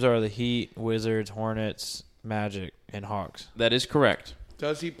Conference. teams are the Heat, Wizards, Hornets, Magic, and Hawks. That is correct.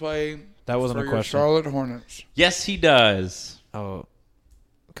 Does he play That wasn't for a your question. Charlotte Hornets? Yes, he does. Oh,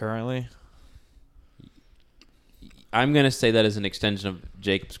 currently? I'm going to say that as an extension of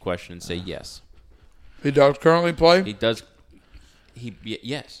Jacob's question and say yes. He does currently play? He does.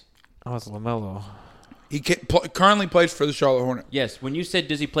 Yes. Oh, it's LaMelo. He currently plays for the Charlotte Hornets. Yes. When you said,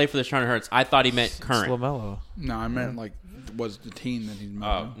 does he play for the Charlotte Hornets, I thought he meant It's current. LaMelo. No, I meant like was the team that he's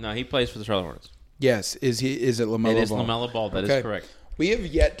Oh, no, he plays for the Charlotte Hornets. Yes, is it LaMelo It is Ball? LaMelo Ball. That is Okay. correct. We have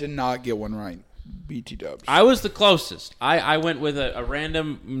yet to not get one right. BT Dubs. I was the closest. I went with a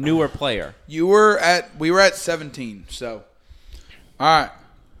random newer player. We were at 17, so all right.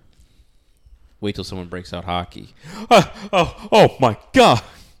 Wait till someone breaks out hockey. Oh my God.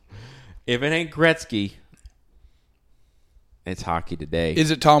 If it ain't Gretzky, it's hockey today.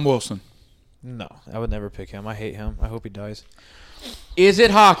 Is it Tom Wilson? No, I would never pick him. I hate him. I hope he dies. Is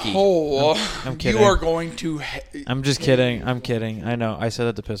it hockey? Oh, I'm you kidding. are going to. I'm just kidding. I'm kidding. I know. I said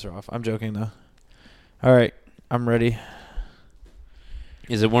that to piss her off. I'm joking, though. All right. I'm ready.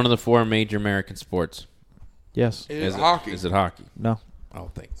 Is it one of the four major American sports? Yes. It is hockey. Is it hockey? No.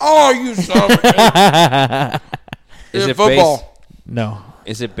 Oh, thanks. Oh, you son of a. Is it football? No.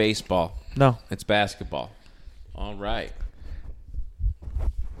 Is it baseball? No. It's basketball. All right.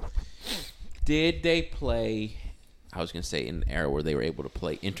 Did they play? I was going to say in an era where they were able to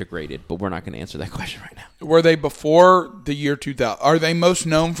play integrated, but we're not going to answer that question right now. Were they before the year 2000? Are they most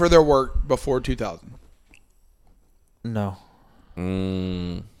known for their work before 2000? No. I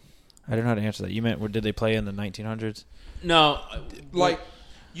don't know how to answer that. You meant did they play in the 1900s? No. Like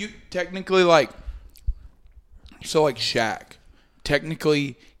you technically like Shaq.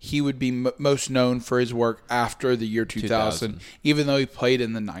 Technically, he would be most known for his work after the year 2000, even though he played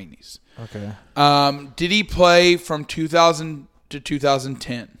in the 90s. Okay. Did he play from 2000 to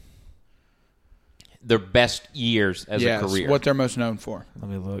 2010? Their best years as a career. What they're most known for. Let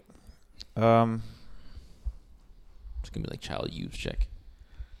me look. It's going to be like child use check.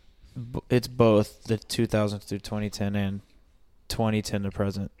 It's both the 2000 through 2010 and 2010 to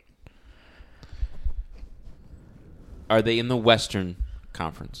present. Are they in the Western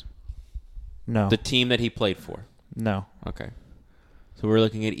Conference? No. The team that he played for? No. Okay. So we're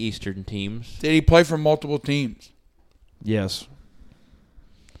looking at Eastern teams. Did he play for multiple teams? Yes.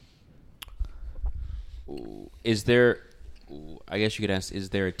 Is there, I guess you could ask,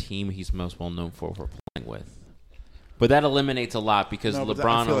 is there a team he's most well known for playing with? But that eliminates a lot because No, but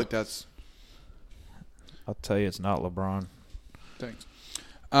LeBron. I feel like that's. I'll tell you, it's not LeBron. Thanks.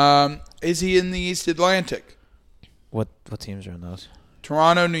 Is he in the East Atlantic? What teams are in those?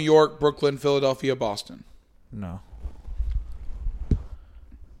 Toronto, New York, Brooklyn, Philadelphia, Boston. No.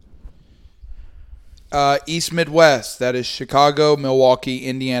 East Midwest. That is Chicago, Milwaukee,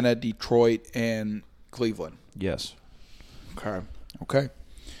 Indiana, Detroit, and Cleveland. Yes. Okay.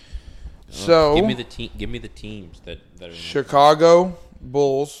 So give me the teams that are in Chicago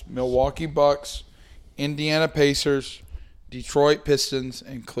Bulls, Milwaukee Bucks, Indiana Pacers, Detroit Pistons,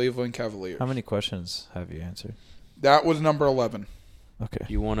 and Cleveland Cavaliers. How many questions have you answered? That was number 11. Okay.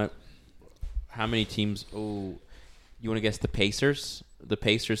 You want to? How many teams? Oh, you want to guess the Pacers? The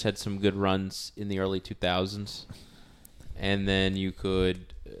Pacers had some good runs in the early 2000s, and then you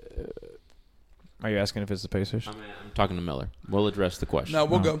could. Are you asking if it's the Pacers? I'm talking to Miller. We'll address the question. No,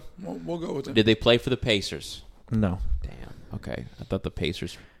 we'll go. We'll go with it. Did they play for the Pacers? No. Damn. Okay, I thought the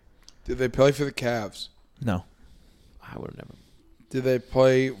Pacers. Did they play for the Cavs? No. I would have never. Did they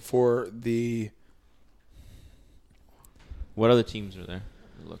play for the What other teams are there?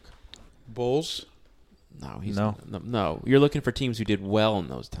 Look. Bulls? No, no. You're looking for teams who did well in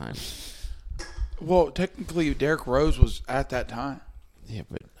those times. Well, technically, Derrick Rose was at that time. Yeah,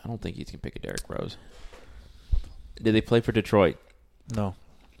 but I don't think he's gonna pick a Derrick Rose. Did they play for Detroit? No.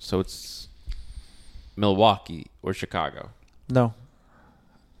 So it's Milwaukee or Chicago. No.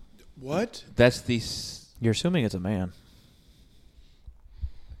 What? That's the You're assuming it's a man.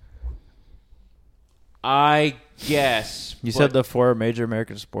 I guess. You but said the 4 major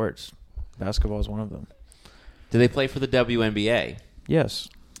American sports. Basketball is one of them. Do they play for the WNBA? Yes.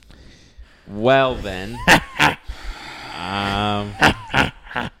 Well, then.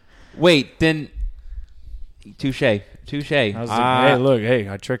 Wait, then. Touche. Hey, look,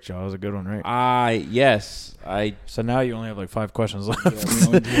 I tricked y'all. That was a good one, right? Yes. So now you only have like 5 questions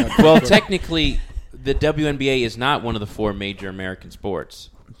left. Well, technically, the WNBA is not one of the 4 major American sports.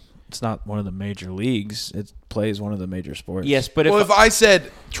 It's not one of the major leagues. It plays one of the major sports. Yes, but Well, if I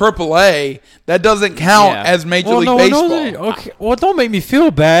said AAA, that doesn't count Yeah. as Major Well, League no, Baseball. Okay. Well, don't make me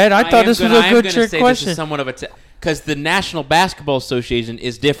feel bad. I thought this was a good trick This question. is somewhat of a because the National Basketball Association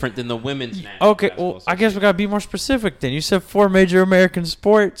is different than the Women's National Okay, Basketball well, I guess we gotta be more specific then. You said 4 major American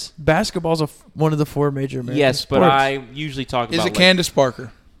sports. Basketball's one of the 4 major American Yes, sports. but I usually talk Is about it Candace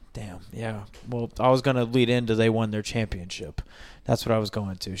Parker? Damn, yeah. Well, I was gonna lead into they won their championship. That's what I was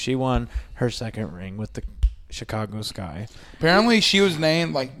going to. She won her 2nd ring with the Chicago Sky. Apparently, she was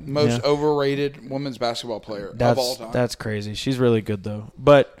named like most Yeah. overrated women's basketball player of all time. That's crazy. She's really good though.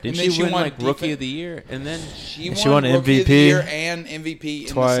 But Didn't And then she she win won like Rookie defen- of the Year? And then She won Rookie of the MVP Year and MVP in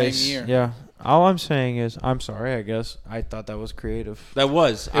the twice, same year. yeah. All I'm saying is, I'm sorry. I guess I thought that was creative. that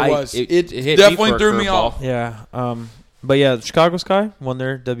was. It hit me definitely for a threw me curveball. off. Yeah. But yeah, the Chicago Sky won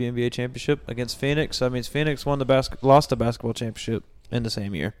their WNBA championship against Phoenix. That means Phoenix won lost the basketball championship in the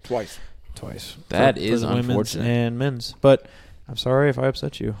same year. Twice. That For is the women's unfortunate. and men's. But I'm sorry if I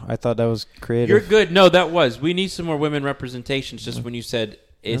upset you. I thought that was creative. You're good. No, that was. We need some more women representations. Just when you said,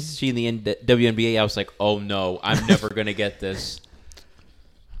 is she in the WNBA? I was like, oh, no. I'm never going to get this.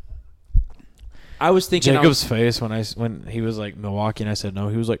 I was thinking. Jacob's face when he was like Milwaukee and I said no,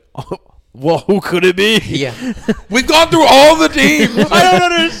 he was like, oh, well, who could it be? Yeah. We've gone through all the teams. I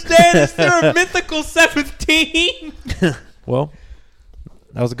don't understand. Is there a mythical 7th team? Well,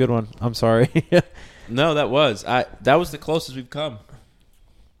 that was a good one. I'm sorry. No, that was. That was the closest we've come.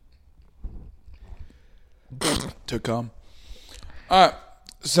 to come. All right.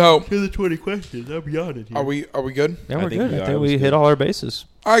 So To the 20 questions. I'm yawning here. are we good? Yeah, I we're think good. we I are. think It was we hit good. all our bases.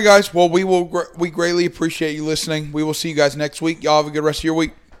 All right, guys. Well, we greatly appreciate you listening. We will see you guys next week. Y'all have a good rest of your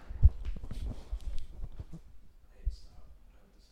week.